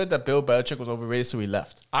 understood that Bill Belichick was overrated, so he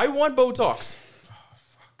left. I want Botox.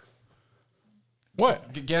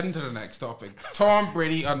 What? Get into the next topic. Tom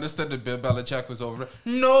Brady understood that Bill Belichick was over.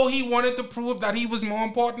 No, he wanted to prove that he was more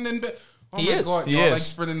important than Bill. Oh He my is. God, He y'all is. like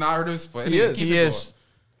spreading narratives, but He is. He is,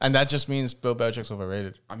 and that just means Bill Belichick's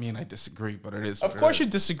overrated. I mean, I disagree, but it is. Of course, you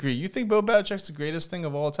disagree. You think Bill Belichick's the greatest thing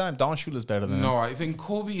of all time? Don Shula's better than him. No, I think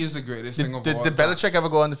Kobe is the greatest thing of Did all did time. Belichick ever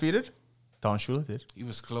go undefeated? Don Shula did. He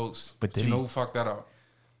was close. But did you know he? who fucked that up?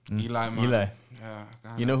 Eli, man. Eli. Yeah.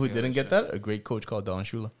 God, You know I who feel didn't that get shit. that? A great coach called Don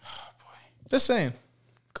Shula. Just saying.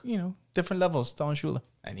 different levels. Don Shula.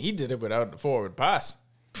 And he did it without the forward pass.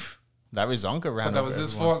 Larry Zonka ran. But that over was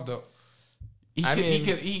his everyone. fault, though. I mean-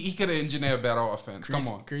 He could have engineered a better offense. Come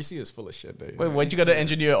on. Greasy is full of shit. Dude. Wait, what you got to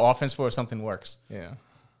engineer offense for if something works? Yeah.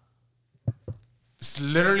 It's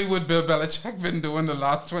literally what Bill Belichick been doing the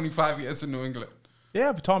last 25 years in New England.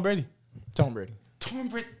 Yeah, but Tom Brady. Tom Brady. Tom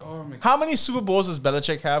Brady. Oh, my God. How many Super Bowls does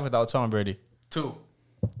Belichick have without Tom Brady? 2.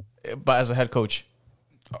 But as a head coach.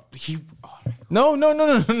 He, No.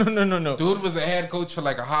 dude was a head coach for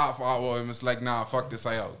like a half hour and was like, nah, fuck this,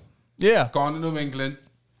 I out. Yeah. Gone to New England.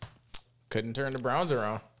 Couldn't turn the Browns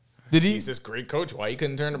around. Did he? He's this great coach. Why he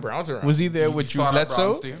couldn't turn the Browns around? Was he there You with you, saw that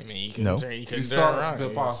Browns Bledsoe? team? I mean, he couldn't No. turn. He You couldn't saw turn that around. Bill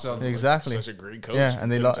He was Parcells. Exactly. Such a great coach. Yeah, and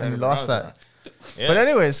they Couldn't turn the lost Browns that. around. Yeah, But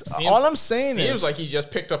anyways, seems- all I'm saying seems is, like he just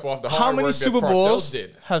picked up off the hard how many work that Super Parcells Bowls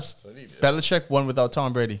did. have he did. Belichick won without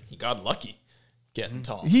Tom Brady? He got lucky getting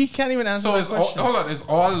Tom. He can't even answer So that it's all, question. hold on, it's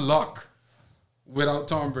all luck without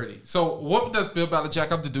Tom Brady. So what does Bill Belichick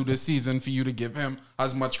have to do this season for you to give him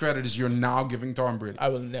as much credit as you're now giving Tom Brady? I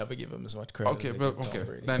will never give him as much credit. Okay, as I but give Tom okay,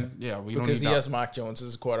 Brady. then yeah, we don't Because need he that. has Mac Jones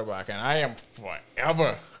as a quarterback, and I am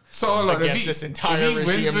forever So hold on, against this entire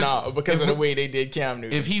regime now because of the way they did Cam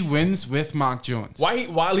Newton. If he wins with Mark Jones,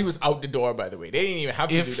 While he was out the door, by the way, they didn't even have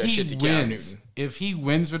to do if that he shit to Cam wins, Newton. if he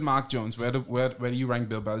wins with Mark Jones, where do you rank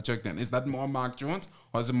Bill Belichick then? Is that more Mark Jones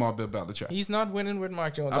or is it more Bill Belichick? He's not winning with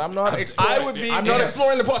Mark Jones. I- I'm not I- exploring. I would be- I'm not if-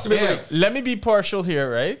 exploring the possibility. if- Let me be partial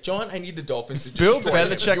here, right? John, I need the Dolphins to Bill destroy him.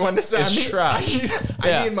 Belichick You understand is me? trash. I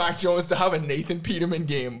Yeah. need Mark Jones to have a Nathan Peterman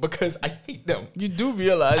game because I hate them. You do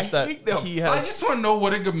realize I that hate them. he I has. just want to know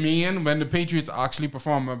what it could mean when the Patriots actually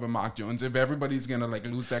perform over Mark Jones. If everybody's gonna like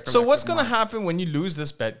lose that. So what's gonna collective mind. happen when you lose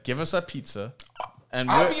this bet? Give us a pizza, and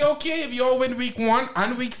I'll we're- be okay if y'all win week 1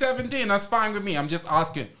 and week 17. That's fine with me. I'm just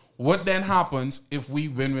asking, what then happens if we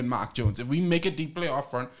win with Mark Jones? If we make a deep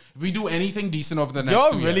playoff run, if we do anything decent over the next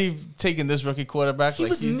y'all 2 really years. taking this rookie quarterback. He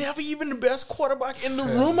like was he's- never even the best quarterback in the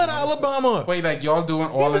room at Alabama. Wait, like y'all doing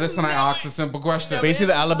all of was this and I never- ask a simple question. never- basically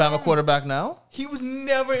the Alabama quarterback now. He was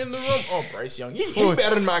never in the room. Oh, Bryce Young. He's Boy.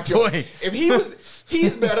 better than Mark Jones. Boy. If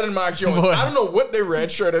he's better than Mark Jones. Boy. I don't know what they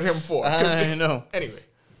redshirted him for. 'cause I know. Anyway.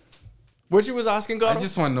 What you was asking, I God?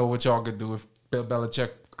 just want to know what y'all could do if Bill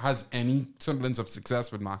Belichick has any semblance of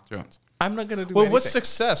success with Mark Jones. I'm not gonna do Well, anything. what's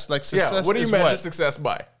success? Like success Yeah, what do you is measure what? success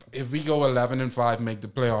by? If we go 11-5, make the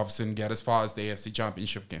playoffs and get as far as the AFC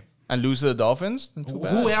Championship game. And lose to the Dolphins? Then too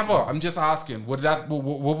bad. Whoever, I'm just asking, what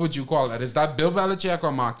would you call that? Is that Bill Belichick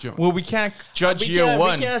or Mark Jones? Well, we can't judge We year can't,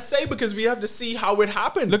 one. we can't say because we have to see how it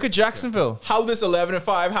happened. Look at Jacksonville. how this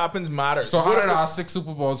 11-5 happens matters. So how What did if our 6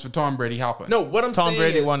 Super Bowls with Tom Brady happen? No, what I'm Tom saying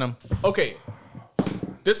Brady is, won them. Okay,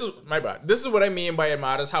 this is my bad. This is what I mean by it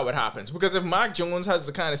matters how it happens. Because if Mark Jones has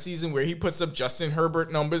the kind of season where he puts up Justin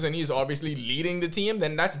Herbert numbers and he's obviously leading the team,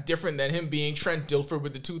 then that's different than him being Trent Dilfer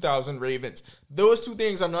with the 2000 Ravens. Those two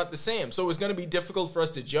things are not the same. So it's going to be difficult for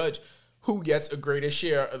us to judge who gets a greater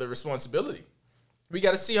share of the responsibility. We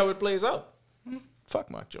got to see how it plays out.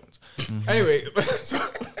 Fuck Mark Jones. Anyway, so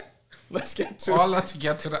let's get to All that to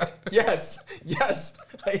get to that. Yes.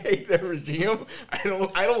 I hate that regime. I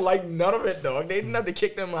don't like none of it, dog. They didn't have to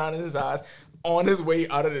kick them out in his ass on his way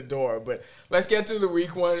out of the door. But let's get to the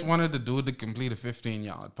week one. Just wanted the dude to complete a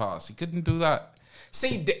 15-yard pass. He couldn't do that.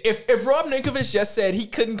 See, if Rob Ninkovich just said he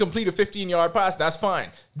couldn't complete a 15-yard pass, that's fine.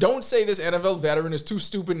 Don't say this NFL veteran is too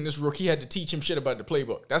stupid and this rookie had to teach him shit about the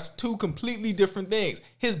playbook. That's two completely different things.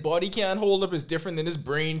 His body can't hold up is different than his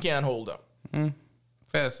brain can't hold up.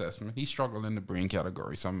 Fair assessment. He struggled in the brain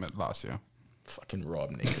category some last year. Fucking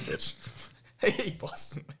Rob Ninkovich. Hey,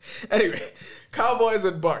 Boston. Anyway, Cowboys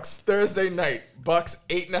and Bucks Thursday night. Bucks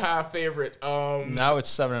 8.5 favorite. Now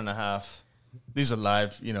it's 7.5. These are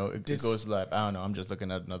live. You know, it Did- goes live. I don't know. I'm just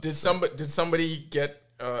looking at another. Did somebody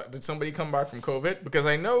come back from COVID? Because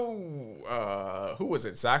I know who was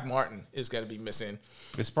it? Zach Martin is going to be missing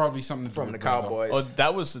It's probably something to do from the with weather. Cowboys. Oh,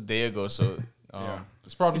 that was a day ago. So, Yeah.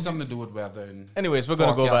 It's probably something to do with weather. And anyways, we're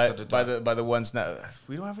gonna go forecast at by the time. by the ones now.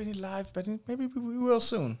 We don't have any live betting. Maybe we will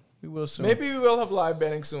soon. We will soon. Maybe we will have live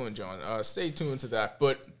betting soon, John. Stay tuned to that.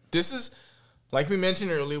 But this is, like we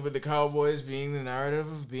mentioned earlier, with the Cowboys being the narrative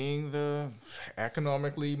of being the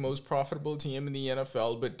economically most profitable team in the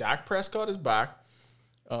NFL. But Dak Prescott is back.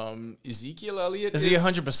 Ezekiel Elliott Is he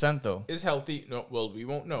 100% though? is healthy. No, well, we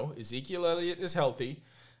won't know. Ezekiel Elliott is healthy.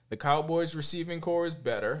 The Cowboys' receiving core is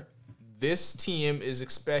better. This team is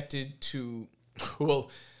expected to,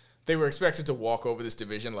 well, they were expected to walk over this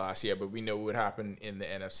division last year, but we know what happened in the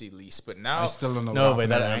NFC least. But now, I still don't know. No, what but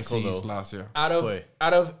happened that in ankle, NFC East though. last year. out Boy.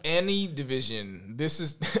 of any division, this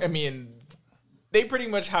is, I mean, they pretty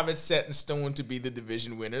much have it set in stone to be the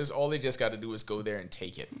division winners. All they just got to do is go there and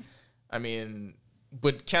take it. I mean,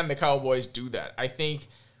 but can the Cowboys do that? I think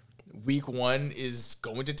week one is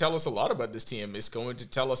going to tell us a lot about this team. It's going to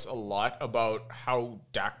tell us a lot about how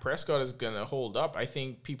Dak Prescott is going to hold up. I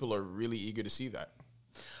think people are really eager to see that.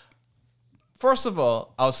 First of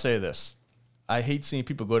all, I'll say this. I hate seeing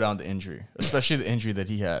people go down to injury, especially the injury that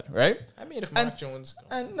he had, right? I mean, if Mac Jones...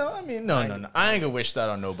 No. I ain't gonna wish that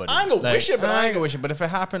on nobody. I ain't gonna wish it, but I ain't gonna wish it. But if it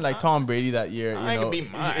happened like Tom Brady that year, I ain't gonna be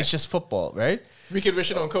mad. it's just football, right? We could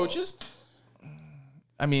wish it on coaches.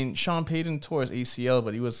 I mean, Sean Payton tore his ACL,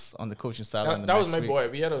 but he was on the coaching sideline. That was my boy.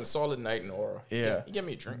 We had a solid night in Aura. Yeah. He gave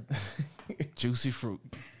me a drink. Juicy fruit.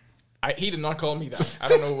 He did not call me that. I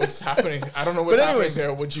don't know what's happening. I don't know what's happening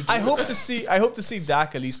there. What you do? I hope to see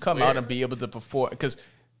Dak at least come out and be able to perform, because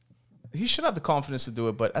he should have the confidence to do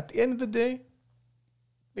it. But at the end of the day,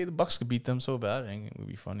 the Bucks could beat them so bad, and it would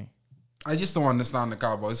be funny. I just don't understand the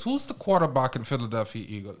Cowboys. Who's the quarterback in Philadelphia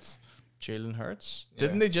Eagles? Jalen Hurts. Yeah.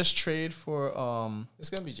 Didn't they just trade for It's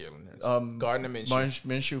gonna be Jalen Hurts. Gardner Minshew.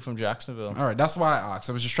 Minshew from Jacksonville? All right, that's why I asked.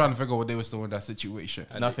 I was just trying to figure out what they was doing in that situation.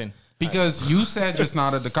 Nothing. Because you said just now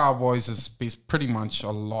that the Cowboys is pretty much a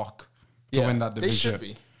lock to win that They division. should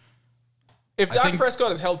be. If I Dak think-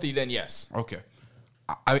 Prescott is healthy, then yes. Okay.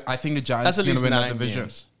 I think the Giants That's are at going least to win that 9 division.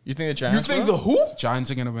 games. You think the Giants? You think will? the who? Giants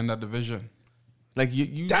are going to win that division. Like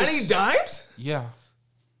you Danny Dimes? Yeah.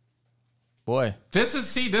 boy. This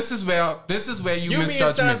is where you You mean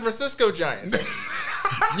misjudge San me. Francisco Giants?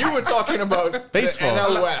 You were talking about Baseball. the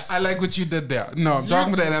NL West. I like what you did there. No, I'm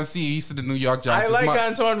talking about the NFC East of the New York I Giants. like It's my-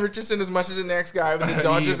 Antoine Richardson as much as the next guy, but the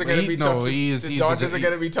Dodgers are going to be tough. The Dodgers are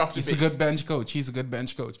going to be tough to He's beat. a good bench coach. He's a good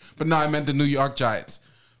bench coach. But no, I meant the New York Giants.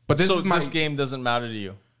 But this So is my this game doesn't matter to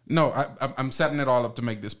you. No, I'm setting it all up to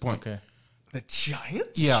make this point. Okay. The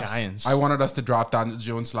Giants? Yes. Giants. I wanted us to drop Daniel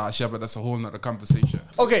Jones last year, but that's a whole nother conversation.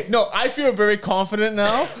 Okay, no, I feel very confident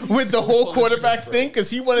now with the whole quarterback thing, because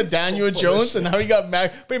he wanted Daniel full of Jones shit. and now he got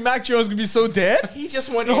Mac. But Mac Jones gonna be so dead. He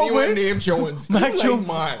just want No anyone way. named Jones. Mac You Jones.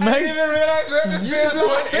 like mine. Mac, You just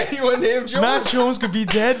want anyone named Jones. Mac Jones could be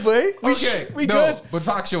dead, boy. We good. But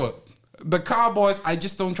factual. The Cowboys, I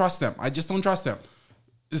just don't trust them.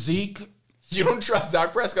 Zeke, You don't trust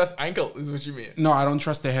Dak Prescott's ankle, is what you mean. no, I don't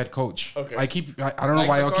trust their head coach. Okay. I don't know Mike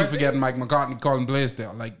why y'all keep McCarthy? forgetting Mike McCarthy, calling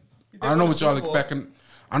Blaisdell. Like, I don't know what y'all expecting.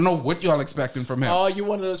 I don't know what y'all expecting from him. Oh, you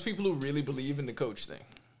one of those people who really believe in the coach thing.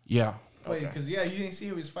 Yeah. Wait, because you didn't see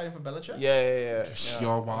who was fighting for Belichick? Yeah.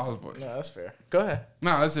 You're wild, boy. No, that's fair. Go ahead.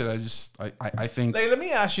 No, that's it. I think, Like, let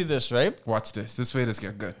me ask you this, right? watch this. This way this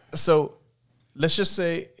get good. So, let's just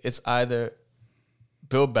say it's either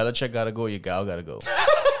Bill Belichick gotta go or your gal gotta go.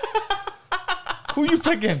 Who you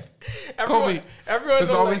picking? Kobe. Everyone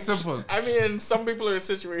It's don't always simple. I mean, some people are in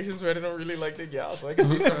situations where they don't really like the gal, so I can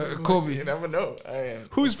see some Kobe. You never know.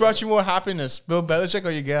 Who's brought you more happiness, Bill Belichick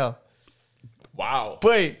or your gal? Wow.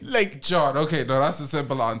 Boy, like, John, okay, no, that's a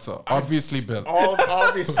simple answer. Obviously, Bill.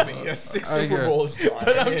 Obviously, a 6 I Super hear. Bowls. John.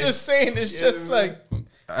 but I I'm mean, just saying, it's just like,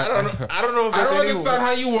 I don't know if I there's don't anyone. understand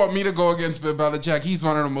how you want me to go against Bill Belichick. He's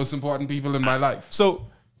one of the most important people in my life. so.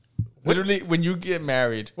 Literally, when you get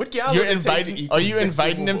married, What gal you're would it take to inviting. equal Are you 6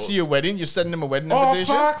 inviting Super them to Bowls? your wedding? You're sending them a wedding Oh,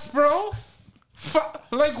 invitation. facts, bro.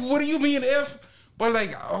 Like, what do you mean if? But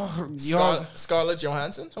like, oh, y'all. Scarlett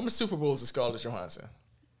Johansson? How much Super Bowls is Scarlett Johansson?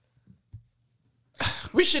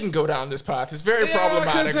 We shouldn't go down this path. It's very Yeah,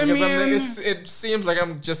 problematic 'cause I because mean- it seems like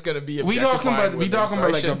I'm just gonna be. We talking about like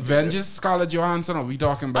Avengers. Avengers Scarlett Johansson, or we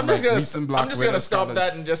talking about like recent Black I'm just Widow gonna stop Scarlett?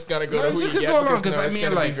 that and just gonna go No, to it's who you just get hold on, because because no, I it's mean,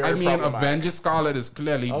 gonna be like, very problematic. Avengers Scarlet is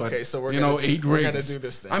clearly, Okay, but so we're you gonna know, do- 8 we're rings. gonna do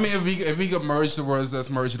this thing. I mean, if we could merge the words, let's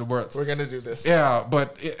merge the words. We're gonna do this. Yeah,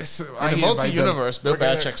 but it's, In the multi-universe, Bill We're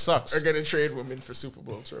gonna- Belichick sucks. We're gonna trade women for Super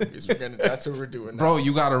Bowl trophies. That's what we're doing. Now. bro,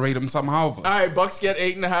 you gotta rate them somehow. But All right, Bucks get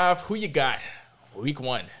 8.5. Who you got? Week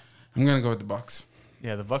 1. I'm gonna go with the Bucks.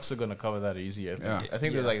 Yeah, the Bucks are gonna cover that easy. I think. Yeah. I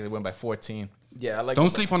think Yeah. they went by 14. Yeah, I like. Don't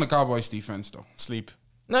sleep on the Cowboys defense though. Sleep.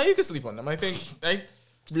 No, you can sleep on them. I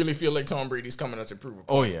really feel like Tom Brady's coming out to prove a point.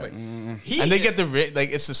 Oh, yeah. Like, And they get the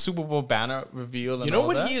it's the Super Bowl banner reveal. And You know all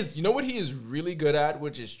what that. he is? You know what he is really good at,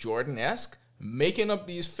 which is Jordan-esque? Making up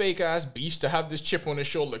these fake ass beefs to have this chip on his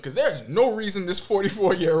shoulder. Because there's no reason this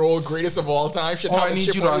 44-year-old greatest of all time should Oh, have I a need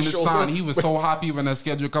chip you to on his shoulder. understand. He was so happy when that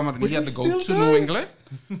schedule came out and he had to go still to New does. England.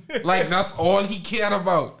 Like, that's all he cared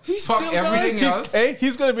about. He Fuck still everything does. else. Hey,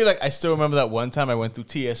 he's gonna be like, I still remember that one time I went through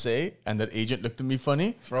TSA and that agent looked at me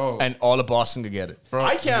funny, Bro. and all of Boston could get it. Bro,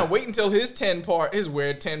 I can't wait until his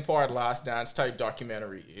weird 10-part Last Dance type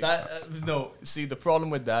documentary. No, see, the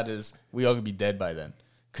problem with that is we all could be dead by then.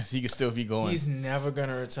 Because he could still be going. He's never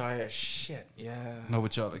gonna retire. Shit, yeah. Know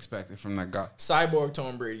what y'all expected from that guy. Cyborg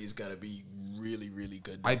Tom Brady is gonna be really, really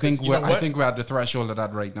good. I because think you know what? I think we're at the threshold of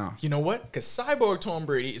that right now. You know what? Because Cyborg Tom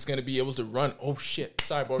Brady is gonna be able to run. Oh shit!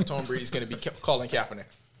 Cyborg Tom Brady is gonna be Colin Kaepernick.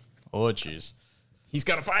 Oh, jeez. He's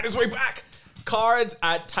gonna find his way back. Cards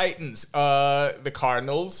at Titans. The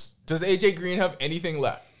Cardinals. Does AJ Green have anything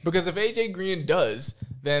left? Because if AJ Green does,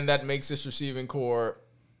 then that makes this receiving core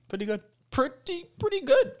Pretty good. pretty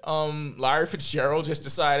good. Larry Fitzgerald just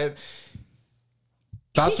decided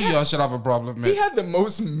That's what y'all should have a problem with. he had the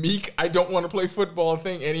most meek I don't want to play football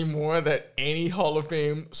thing anymore that any Hall of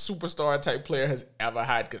Fame superstar type player has ever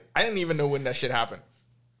had. Because I didn't even know when that shit happened.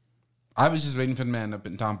 I was just waiting for the man up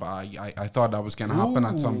in Tampa. I thought that was gonna happen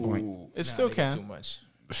at some point. It still they got can. too much.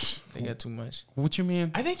 They got too much. What you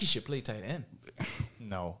mean? I think he should play tight end.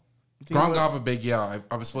 No. Gronk have a big year.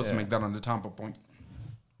 I was supposed to make that on the Tampa point.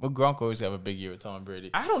 Well, Gronk always have a big year with Tom Brady.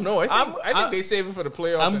 I don't know. I think they save it for the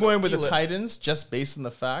playoffs. I'm and going with the Eli- Titans just based on the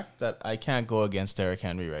fact that I can't go against Derrick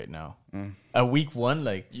Henry right now. At week one,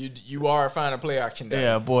 like, You are a fan of play action. Daddy.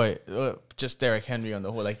 yeah, boy, just Derrick Henry on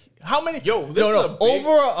the whole. Like, how many? Yo, this is a big- over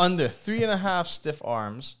or under 3.5 stiff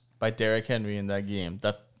arms by Derrick Henry in that game.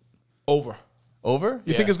 That Over. over?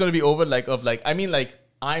 You Yeah. think it's going to be over?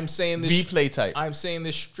 I'm saying this. replay type. I'm saying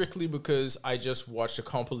this strictly because I just watched a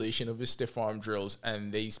compilation of his stiff arm drills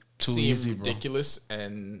and they Too seem easy, bro. ridiculous.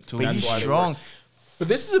 And Too But easy. he's why they strong. work. But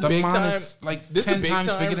this is a The big man time. is like This is a 10 big times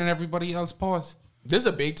time. bigger than everybody else. Pause. This is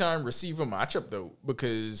a big time receiver matchup though,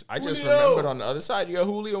 because I just Julio. remembered on the other side you got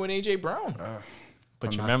Julio and AJ Brown. But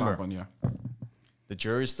I'm not remember, stopping you. the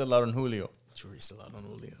jury's still out on Julio. Jury's still out on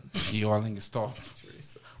Julio. You all think it's stop.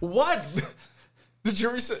 What? The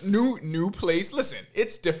jury said new place. Listen,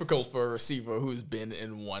 it's difficult for a receiver who's been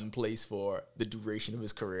in one place for the duration of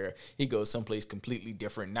his career. He goes someplace completely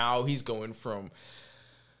different. Now he's going from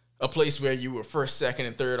a place where you were first, second,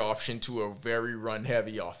 and third option to a very run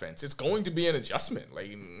heavy offense. It's going to be an adjustment.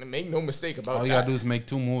 Like, make no mistake about All you that. gotta do is make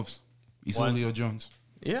 2 moves. He's One. Julio Jones.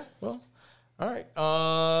 Yeah, well, all right.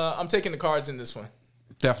 I'm taking the Cards in this one.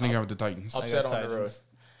 Definitely going with the Titans. Upset got on the road. Titans.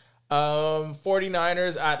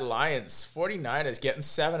 49ers at Lions. 49ers getting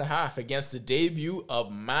 7.5 against the debut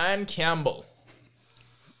of Man Campbell.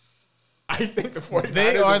 I think the 49ers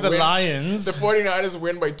They are the win. Lions. The 49ers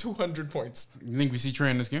win by 200 points. You think we see Trey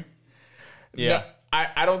in this game? Yeah, No,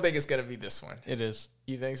 I don't think it's going to be this one. it is.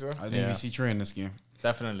 You think so? I think Yeah. we see Trey in this game.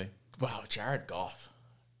 Definitely. Wow, Jared Goff.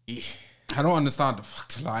 Eesh. I don't understand the fuck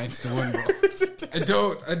the Lions doing, bro. I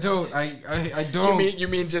don't. You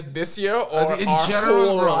mean just this year or in our general,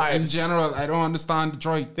 whole bro. lives? In general, I don't understand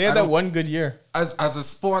Detroit. They had I that don't- one good year. As a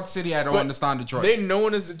sports city, I don't But understand Detroit. They're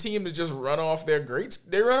known as the team to just run off their greats.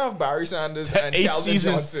 They run off Barry Sanders and 8 Calvin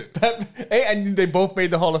seasons. Johnson. Hey, and they both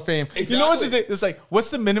made the Hall of Fame. You know what's Exactly. the It's like, what's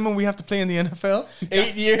the minimum we have to play in the NFL?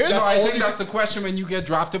 8 years? no, I only- think that's the question when you get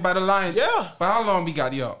drafted by the Lions. Yeah. But how long we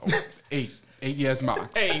got here? 8 years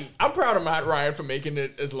max. Hey, I'm proud of Matt Ryan for making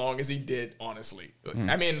it as long as he did, honestly.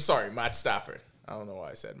 I mean, sorry, Matt Stafford. I don't know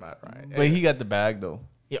why I said Matt Ryan. But he got the bag, though.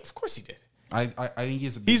 Yeah, of course he did. I think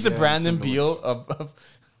he's a big He's the man in Brandon St. Louis. Beal of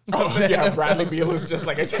Oh, yeah, Bradley Beal is just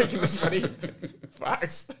like, I'm taking this money.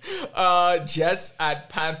 Facts. Jets at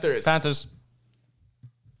Panthers. Panthers.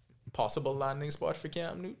 Possible landing spot for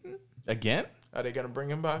Cam Newton? Again? Are they going to bring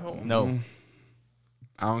him back home? No.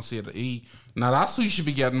 I don't see it. Now that's who you should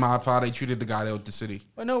be getting mad for how they treated the guy out the city.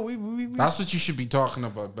 Oh, no, we That's what you should be talking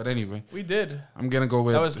about. But anyway, did. I'm gonna go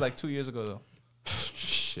with That was like 2 years ago, though.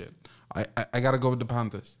 shit. I gotta go with the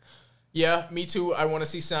Panthers. Yeah, me too. I want to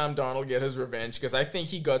see Sam Darnold get his revenge because I think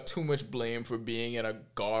he got too much blame for being in a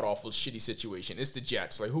god-awful, shitty situation. It's the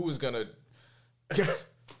Jets. Like, who was going to...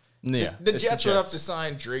 Yeah. The it's Jets would have to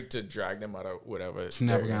sign Drake to drag them out of whatever. It's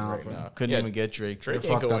never gonna happen. Couldn't even get Drake. Drake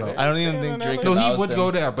Fuck ain't that going up. there. I don't He's even staying think in Drake LA. No, he allows would them.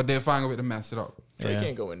 go there, but they're finding a way to mess it up. Drake Yeah.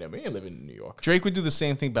 ain't going there. He ain't living in New York. Drake would do the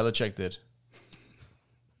same thing Belichick did.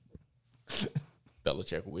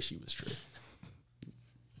 Belichick wish he was Drake.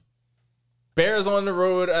 Bears on the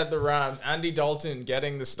road at the Rams. Andy Dalton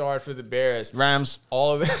getting the start for the Bears. Rams.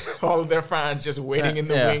 All of their fans just waiting in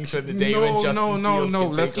the Yeah. wings for the day when Justin Fields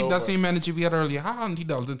can Let's take keep over. that same energy we had earlier. How Andy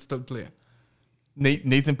Dalton still playing?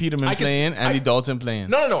 Nathan Peterman I can playing, see- Andy I- Dalton playing.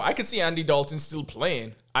 No. I could see Andy Dalton still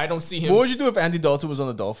playing. I don't see him. What would you do if Andy Dalton was on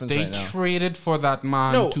the Dolphins They right now? traded for that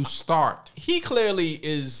man No. to start. He clearly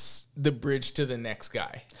is the bridge to the next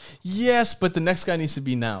guy. Yes, but the next guy needs to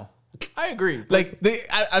be now. I agree. Like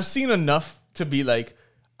I've seen enough to be like,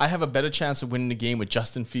 I have a better chance of winning the game with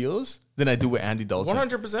Justin Fields than I do with Andy Dalton.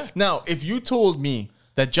 100%. Now, if you told me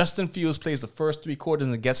that Justin Fields plays the first 3 quarters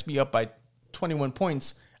and gets me up by 21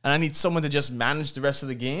 points, and I need someone to just manage the rest of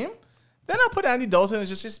the game, Then I'll put Andy Dalton and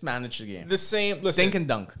just manage the game. The same. Listen, Dink and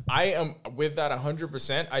dunk. I am with that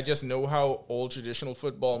 100%. I just know how old traditional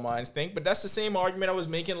football minds think. But that's the same argument I was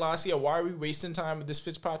making last year. Why are we wasting time with this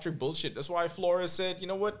Fitzpatrick bullshit? That's why Flores said, you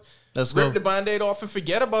know what? Let's Rip go. the Band-Aid off and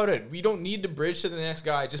forget about it. We don't need the bridge to the next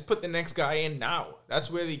guy. Just put the next guy in now. That's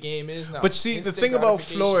where the game is now. But see, the Instant thing about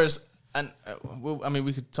gratification. Flores, and I mean,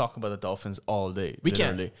 we could talk about the Dolphins all day. We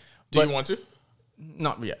can. literally. Do But you want to?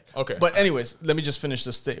 Not yet. Okay. But anyways, let me just finish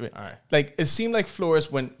this statement. All right. Like, it seemed like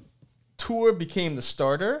Flores, when Tour became the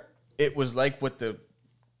starter, it was like what the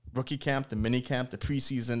rookie camp, the mini camp, the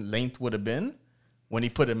preseason length would have been when he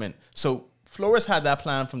put him in. So Flores had that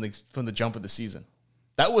plan from the jump of the season.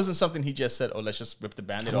 That wasn't something he just said, oh, let's just rip the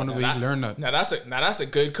Band-Aid I off. wonder where he learned that. Now that's a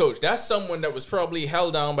good coach. That's someone that was probably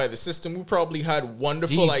held down by the system, who probably had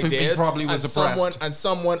wonderful He ideas. probably was and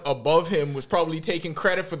someone above him was probably taking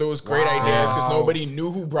credit for those great ideas because nobody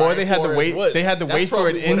knew who Brian Or they had to Flores wait. was. They had to That's wait for an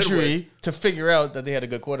probably what it was. injury to figure out that they had a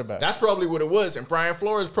good quarterback. That's probably what it was. And Brian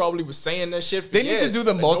Flores probably was saying that shit for They years. need to do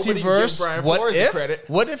the but nobody gave multiverse. Brian Flores the credit.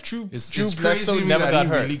 What if Drew It's Bledsoe crazy to me never that got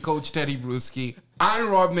he hurt? really coached Teddy Bruschi and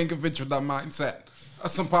Rob Ninkovich with that mindset.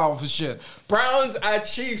 That's some powerful shit. Browns at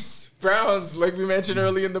Chiefs. Browns, like we mentioned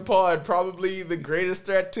earlier in the pod, probably the greatest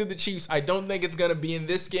threat to the Chiefs. I don't think it's going to be in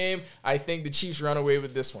this game. I think the Chiefs run away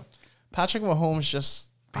with this one. Patrick Mahomes just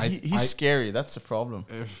he's scary. That's the problem.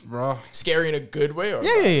 Bro. Scary in a good way? Or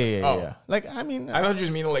Yeah. Oh. Like, I mean, I thought you was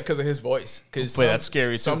meaning like because of his voice. Because But that's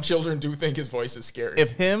scary, too. Some children do think his voice is scary.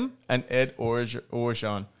 if him and Ed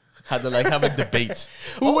Orgeron had to have a debate,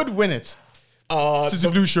 who would win it? Since the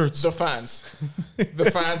blue shirts. the fans, the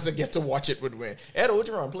fans that get to watch it would win. Ed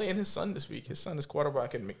Orgeron playing his son this week. His son is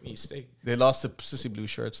quarterback at McNeese State. They lost to Sissy Blue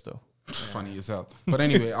Shirts though. Funny as hell. But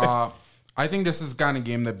anyway, I think this is the kind of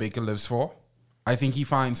game that Baker lives for. I think he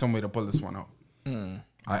finds some way to pull this one out.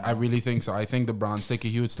 I really think so. I think the Browns take a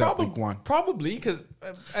huge step week one. Probably because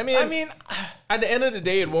I mean, at the end of the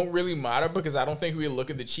day, it won't really matter because I don't think we look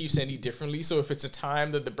at the Chiefs any differently. So if it's a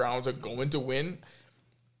time that the Browns are going to win,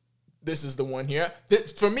 this is the one here.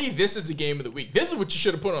 For me, this is the game of the week. This is what you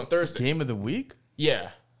should have put on Thursday. Game of the week? Yeah.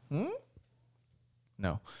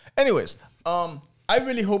 No. Anyways, I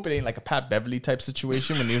really hope it ain't like a Pat Beverly type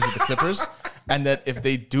situation when he was with the Clippers. And that if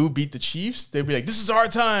they do beat the Chiefs, they'll be like, this is our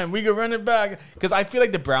time. We can run it back. Because I feel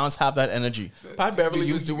like the Browns have that energy. Pat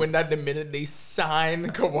Beverly was doing that the minute they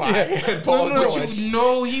signed Kawhi and Paul But George. you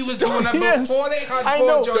know he was doing that Yes. before they had I Paul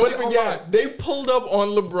know. George. Don't Come forget, on. they pulled up on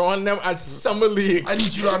LeBron them at Summer League. I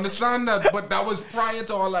need you to understand that. But that was prior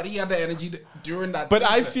to all that. He had the energy during that But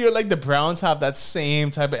I season. feel like the Browns have that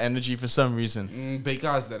same type of energy for some reason.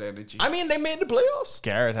 Baker has that energy. I mean, they made the playoffs.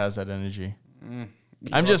 Garrett has that energy.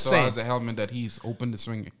 He I'm just also saying. has a helmet that he's open to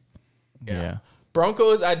swinging. Yeah.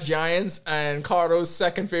 Broncos at Giants, and Cardo's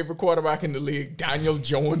second favorite quarterback in the league, Daniel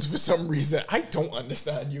Jones, for some reason. I don't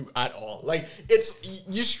understand you at all. Like, it's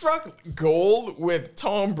you struck gold with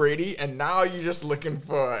Tom Brady, and now you're just looking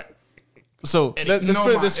for So let's No, put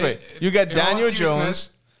it man, this way. You got in all Daniel seriousness- Jones.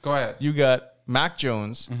 Go ahead. You got Mac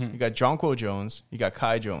Jones. You got Jonquil Jones. You got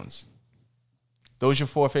Kai Jones. Those your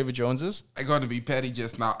four favorite Joneses? I got to be petty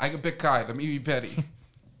just now. I can pick Kai. Let me be petty.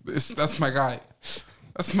 That's my guy.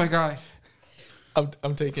 That's my guy.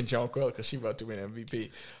 I'm taking John Quill because she's about to win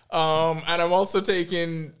MVP. And I'm also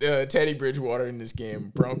taking Teddy Bridgewater in this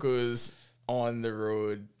game. Broncos on the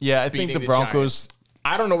road. Yeah, I think beating the Broncos. Giants.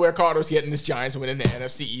 I don't know where Cardo's getting this Giants winning the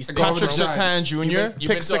NFC East. go with Patrick the Giants. Surtain Jr.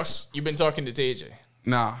 Pick six. You've been talking to TJ.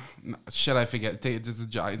 Nah, should I forget? This is a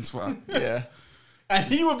Giants fan. Yeah. And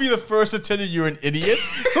he would be the first to tell you you're an idiot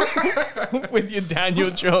with your Daniel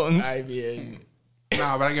Jones. I mean,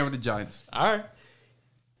 Nah, but I give it the Giants. all right.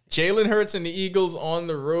 Jalen Hurts and the Eagles on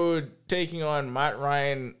the road taking on Matt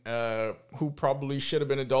Ryan, who probably should have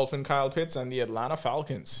been a Dolphin, Kyle Pitts, and the Atlanta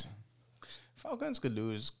Falcons. Falcons could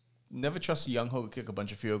lose. Never trust a young ho to kick a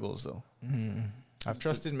bunch of field goals, though. I've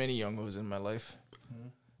trusted many youngos in my life.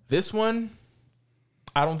 This one,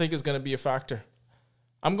 I don't think is going to be a factor.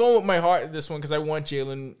 I'm going with my heart in this one because I want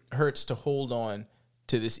Jalen Hurts to hold on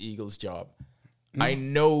to this Eagles job. I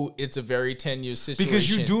know it's a very tenuous situation. Because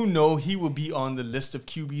you do know he will be on the list of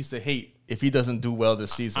QBs to hate if he doesn't do well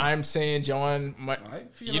this season. I'm saying, John,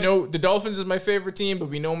 feel you like- know, the Dolphins is my favorite team, but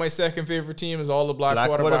we know my second favorite team is all the black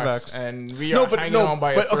quarterbacks. And we are hanging on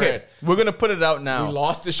by a thread. okay, we're going to put it out now. We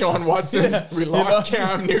lost Deshaun Watson. We lost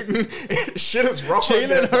Cam Newton. Shit is wrong.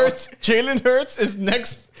 Jalen Hurts is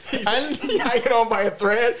next. And he hanging on by a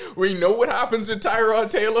thread. We know what happens with Tyrod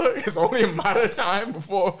Taylor. It's only a matter of time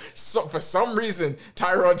before, for some reason,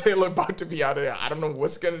 Tyrod Taylor about to be out of there. I don't know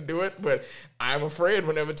what's going to do it, but I'm afraid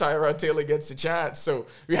whenever Tyrod Taylor gets a chance. So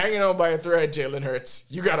we're hanging on by a thread, Jalen Hurts.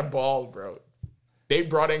 You got a ball, bro. They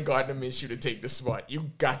brought in Gardner Minshew to take the spot.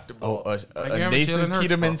 You got the ball. A Again, Nathan Jalen Hurts,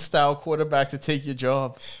 Peterman bro. style quarterback to take your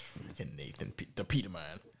job. The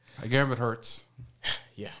Peterman. Again, it hurts.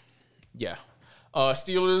 Yeah.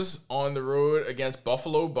 Steelers on the road against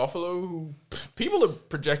Buffalo. Buffalo, who people are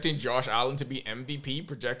projecting Josh Allen to be MVP,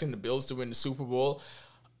 projecting the Bills to win the Super Bowl.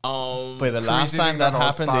 But the last Crazy time thing that that all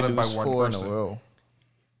happened, they started by lose one 4 in a person. row.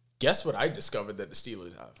 Guess what I discovered that the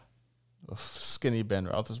Steelers have? Skinny Ben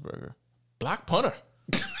Roethlisberger. Black punter.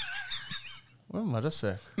 What am I to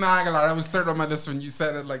say? Nah, I ain't gonna lie. That was third on my list when you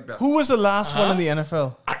said it like that. Who was the last one in the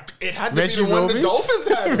NFL? It had to Reggie be the one the Roby? Dolphins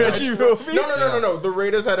had. Reggie Roby? No. The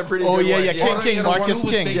Raiders had a pretty Oh good yeah, one. yeah, Yeah, King, the one Marcus who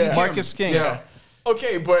was King, taking him. Marcus King. Yeah.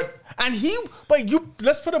 Okay, but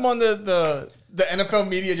Let's put him on the NFL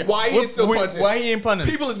media. why he ain't still punting? Why he ain't punting?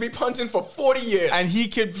 People has been punting for 40 years. And he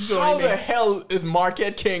could. How the hell is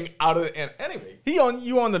Marquette King out of the end? Anyway,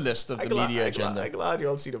 You on the list of the media agenda. I'm glad you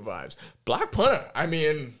all see the vibes. Black punter. I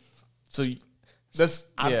mean, So that's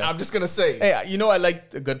I'm just gonna say, Hey, you know I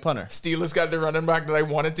like a good punter. Steelers got the running back that I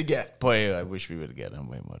wanted to get. Boy, I wish we would get him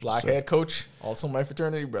way more. Black head coach, also my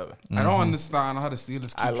fraternity brother. I don't understand how the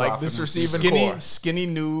Steelers keep I like dropping this them. receiving core. Skinny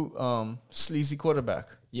new sleazy quarterback.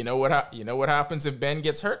 You know what? You know what happens if Ben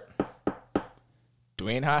gets hurt?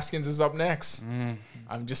 Dwayne Haskins is up next.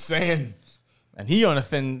 I'm just saying. And he on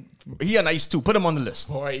ice too. Put him on the list.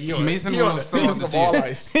 Boy, Is Mason Williams still on the all team?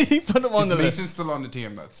 ice. He put him on Is the Mason list. still on the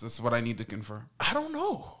team? That's what I need to confirm. I don't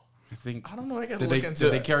know. I don't know. I gotta did look they, into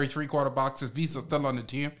did they that. carry 3 quarterbacks? Is Visa still on the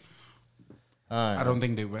team? I don't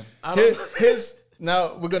think they win.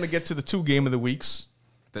 Now we're gonna get to the 2 game of the weeks.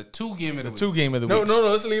 The 2 game of the week. 2 game of the No, weeks.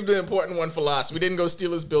 let's leave the important one for last. We didn't go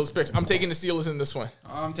Steelers Bills picks. I'm taking the Steelers in this one.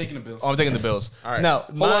 I'm taking the Bills. Oh, I'm taking the Bills. All right. Now,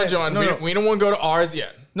 hold on, John. We don't want to go to ours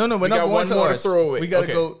yet. No, we're We not got going one to more ours. to throw away. We got to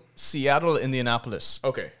Okay. go Seattle, Indianapolis.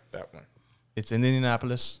 Okay, that one. It's in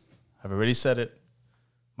Indianapolis. I've already said it.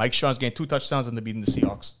 Mike Sean's getting 2 touchdowns and they're beating the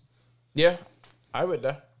Seahawks. Yeah, I would.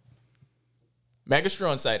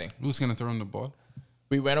 Megatron sighting. Who's going to throw him the ball?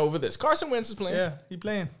 We went over this. Carson Wentz is playing. Yeah, he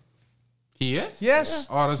playing. He is? Yes.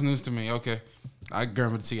 Oh, that's news to me. Okay. I go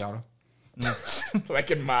with Seattle. Like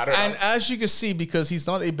it matter. And as you can see, because he's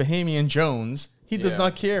not a Bahamian Jones, he does Yeah.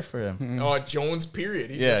 not care for him. Jones, period.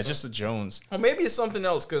 He Just a Jones. Or maybe it's something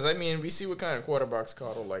else, because, I mean, we see what kind of quarterbacks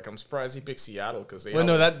Cotto like. I'm surprised he picked Seattle, because they Well,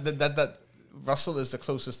 have no, that Russell is the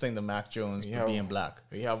closest thing to Mac Jones Yeah. being black.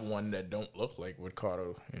 we have one that don't look like what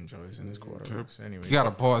Cotto enjoys in his quarterbacks. Anyway, You got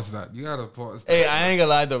to pause that. Hey, I ain't gonna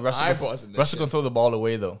lie though. Russell I'm pausing that Russell shit. can throw the ball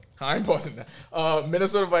away though. I'm pausing that.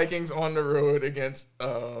 Minnesota Vikings on the road against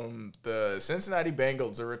the Cincinnati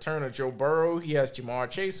Bengals. A return of Joe Burrow. He has Jamar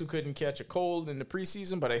Chase, who couldn't catch a cold in the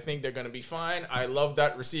preseason, but I think they're going to be fine. I love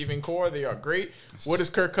that receiving core. They are great. What is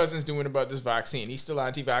Kirk Cousins doing about this vaccine? He's still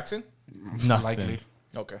anti-vaccine? Nothing. Likely.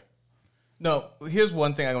 Okay. No, here's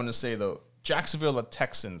one thing I want to say though. Jacksonville, the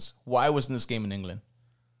Texans. Why wasn't this game in England?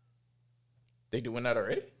 They doing that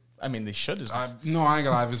already? I mean, they should. No, I ain't gonna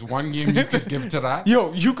lie. If there's one game you could give to that,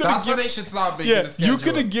 Yo, you could. that's why they should stop making Yeah, the schedule. you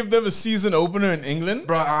could have give them a season opener in England.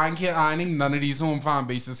 Bro, I think none of these home fan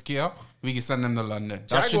bases care. We can send them to London.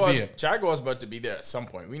 That should be it. Jaguars about to be there at some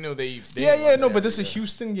point. We know they Yeah, no, but this is a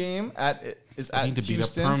Houston game is at need to be there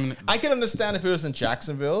Houston. permanently. I can understand if it was in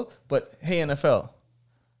Jacksonville, but hey, NFL,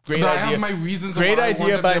 great But I idea. have my reasons Great why I idea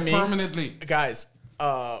want them by there me. permanently. Guys,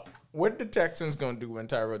 what the Texans gonna do when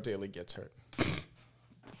Tyrod Taylor gets hurt?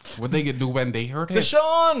 What they could do when they hurt him.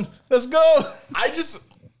 Deshaun, let's go.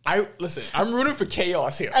 Listen, I'm rooting for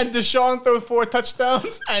chaos here. And Deshaun throws 4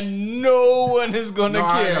 touchdowns, and no one is gonna No,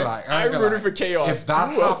 I ain't care. gonna lie. I ain't I'm gonna rooting lie. for chaos. If that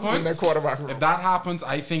Who else is in happens, their quarterback room? if that happens,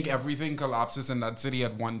 I think everything collapses in that city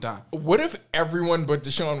at one time. What if everyone but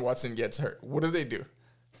Deshaun Watson gets hurt? What do they do?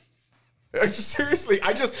 Seriously,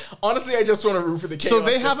 I just want to root for the chaos. So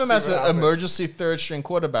they just have to him see as what an happens. emergency 3rd-string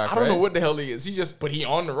quarterback. I don't know right? what the hell he is. But he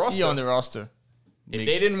on the roster. He on the roster. If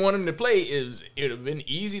they didn't want him to play, it would have been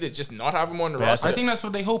easy to just not have him on the roster. I think that's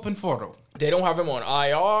what they hoping for, though. They don't have him on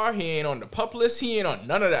IR. He ain't on the PUP list. He ain't on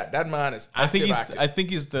none of that. That man is active. I think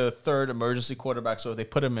he's the 3rd emergency quarterback. So if they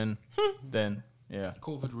put him in, then yeah.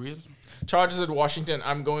 COVID real. Chargers at Washington.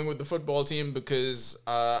 I'm going with the football team because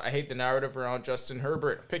I hate the narrative around Justin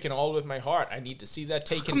Herbert. Picking all with my heart. I need to see that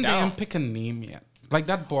taken They down. didn't pick a name yet. Like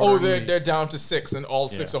that Oh, bothers me. they're down to 6, and all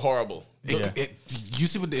 6 are horrible. Look, you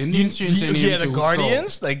see what the Indians changed their name Yeah, to, the so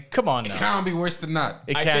Guardians. Like, come on it now. can't be worse than that.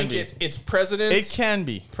 It I can think be. it's presidents. It can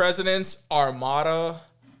be. Presidents, Armada,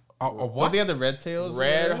 What What? they have the Red Tails?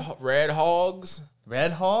 Red over Hogs. there?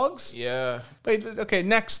 Red Hogs. Yeah, Wait, okay.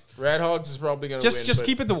 Next, Red Hogs is probably gonna win. just but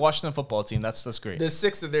keep it the Washington football team. That's great. the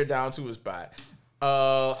 6 that they're down to is bad.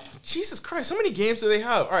 Jesus Christ, how many games do they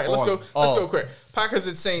have? All right, let's All. go. Let's go quick. Packers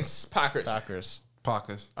at Saints. Packers.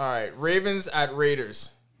 Packers. All right, Ravens at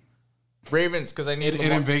Raiders. Ravens, because I need In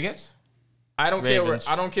Lamar. Vegas? I don't care where. Ravens.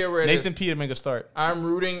 I don't care where it is. Nathan Peterman a start. I'm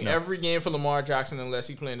rooting every game for Lamar Jackson unless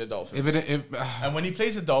he's playing the Dolphins. And when he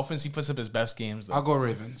plays the Dolphins, he puts up his best games. Though. I'll go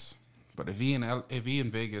Ravens. But if he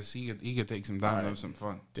in Vegas, he could take some time and have some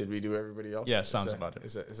fun. Did we do everybody else? Yeah, sounds about it.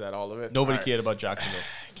 Is that all of it? Nobody All right. cared about Jacksonville.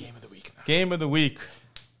 Game of the week. Now. Game of the week.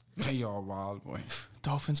 Hey, y'all wild boy.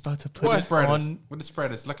 Dolphins about to put What the it spread is? on. What the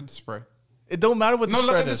spread is? Look at the spread. It don't matter what the No, spread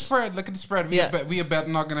look at the is. spread. Look at the spread. We a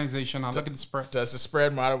betting organization. Now look at the spread. Does the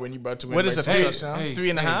spread matter when you're about to win? What by is it? two Hey, touchdowns?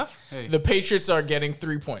 hey. 3.5? Hey. The Patriots are getting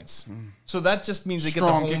 3 points. So that just means they get the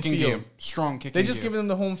Strong home kicking field. game. Strong kicking They just game. giving them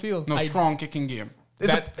the home field. No, strong kicking game.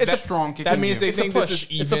 It's It's a a strong kicking That means game. they It's a think this push.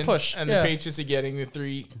 is even, It's a push. and Yeah. the Patriots are getting the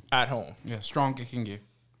 3 at home. Yeah, strong kicking game.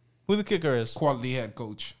 Who the kicker is? Quality head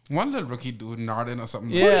coach. One little rookie dude, Narden or something.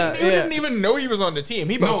 Yeah. You didn't even know he was on the team.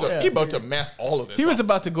 He about No. to Yeah. he about to mess all of this. He was up.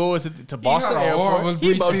 about to go to Boston had a Airport. horrible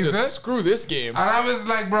He about to preseason. screw this game. And I was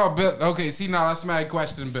like, bro, Bill. Okay, see now that's my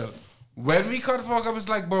question, Bill. When we cut fuck, I was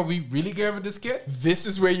like, bro, we really gave it this kid? This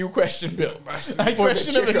is where you question Bill. I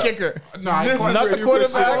question him the kicker. No, I This is question- Not where the you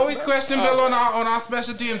quarterback. question I Bill. always question Bill on our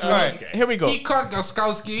special teams. All right, here we go. He cut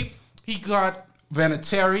Goskowski. He got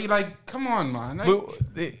Vinatieri. Like, come on, man.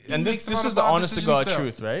 Like, And makes this a lot is of the bad honest to God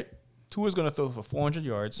decisions truth, right? Tua's going to throw for 400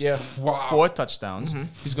 yards. Yeah. wow. 4 touchdowns.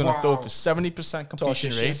 He's going to throw Wow. for 70% completion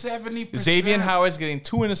Talk rate. your 70%. Xavier Howard's getting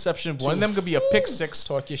 2 interceptions. One of them could be a pick 6.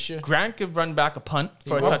 Talk your shit. Grant could run back a punt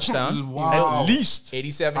for a Wow. touchdown. Wow. At least.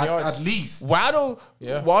 87 At, yards. at least. Waddle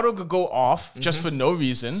Yeah. could go off just for no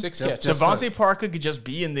reason. 6 Just- catches. just- Devontae Parker could just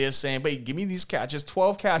be in there saying, "But give me these catches,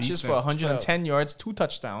 12 catches Decent. for 110 yards, 2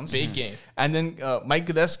 touchdowns, Big game. And then Mike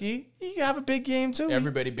Gillespie, he can have a big game too.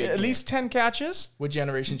 Everybody big at game. least 10 catches. What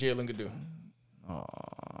generation Jalen could do?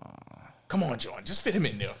 Come on, John. Just fit him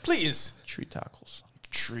in there, please. 3 tackles.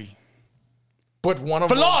 Tree. But one of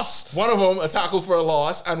For them, loss! One of them a tackle for a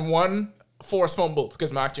loss and one forced fumble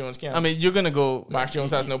because Mac Jones can't. I mean, you're gonna go. Mac Jones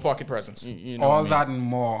has no pocket presence. You know All me. that and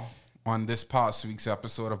more on this past week's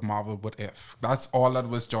episode of Marvel What If. That's all that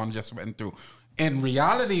was John just went through. In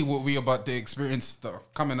reality, what we about to experience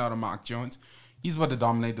coming out of Mark Jones, he's about to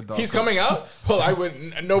dominate the Dolphins. He's coming out. Well, I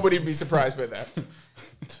wouldn't. Nobody'd be surprised by that.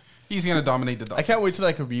 He's gonna dominate the I Dolphins. can't wait till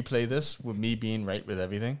I can replay this with me being right with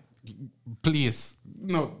everything. Please,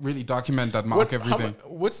 no, really document that, Mark. Everything.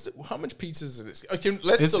 How much pizza is this? Okay,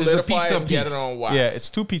 let's It's a solidify pizza and get it piece. on wax. Yeah, it's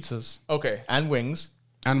 2 pizzas okay. and wings.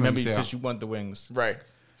 And Remember, wings, yeah. because you want the wings. Right.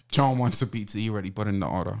 John wants a pizza. He already put in the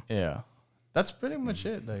order. Yeah, that's pretty much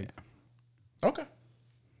it. Like, Okay.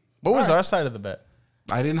 what was our side of the bet?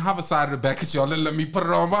 I didn't have a side of the bet because y'all didn't let me put it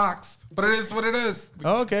on box. But it is what it is.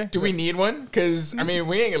 Oh, okay. Do we need one? Because I mean,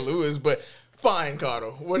 we ain't gonna lose, but fine,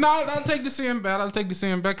 Cardo. What? No, I'll take the same bet. I'll take the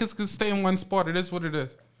same bet because stay in one spot. It is what it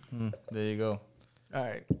is. There you go. All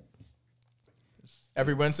right.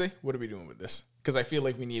 Every Wednesday, what are we doing with this? Because I feel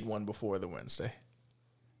like we need one before the Wednesday.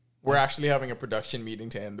 We're actually having a production meeting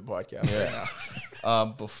to end the podcast right now.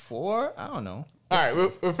 Before, I don't know. All right,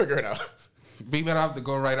 we'll figure it out. We better have to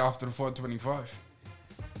go right after the 425.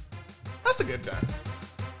 That's a good time.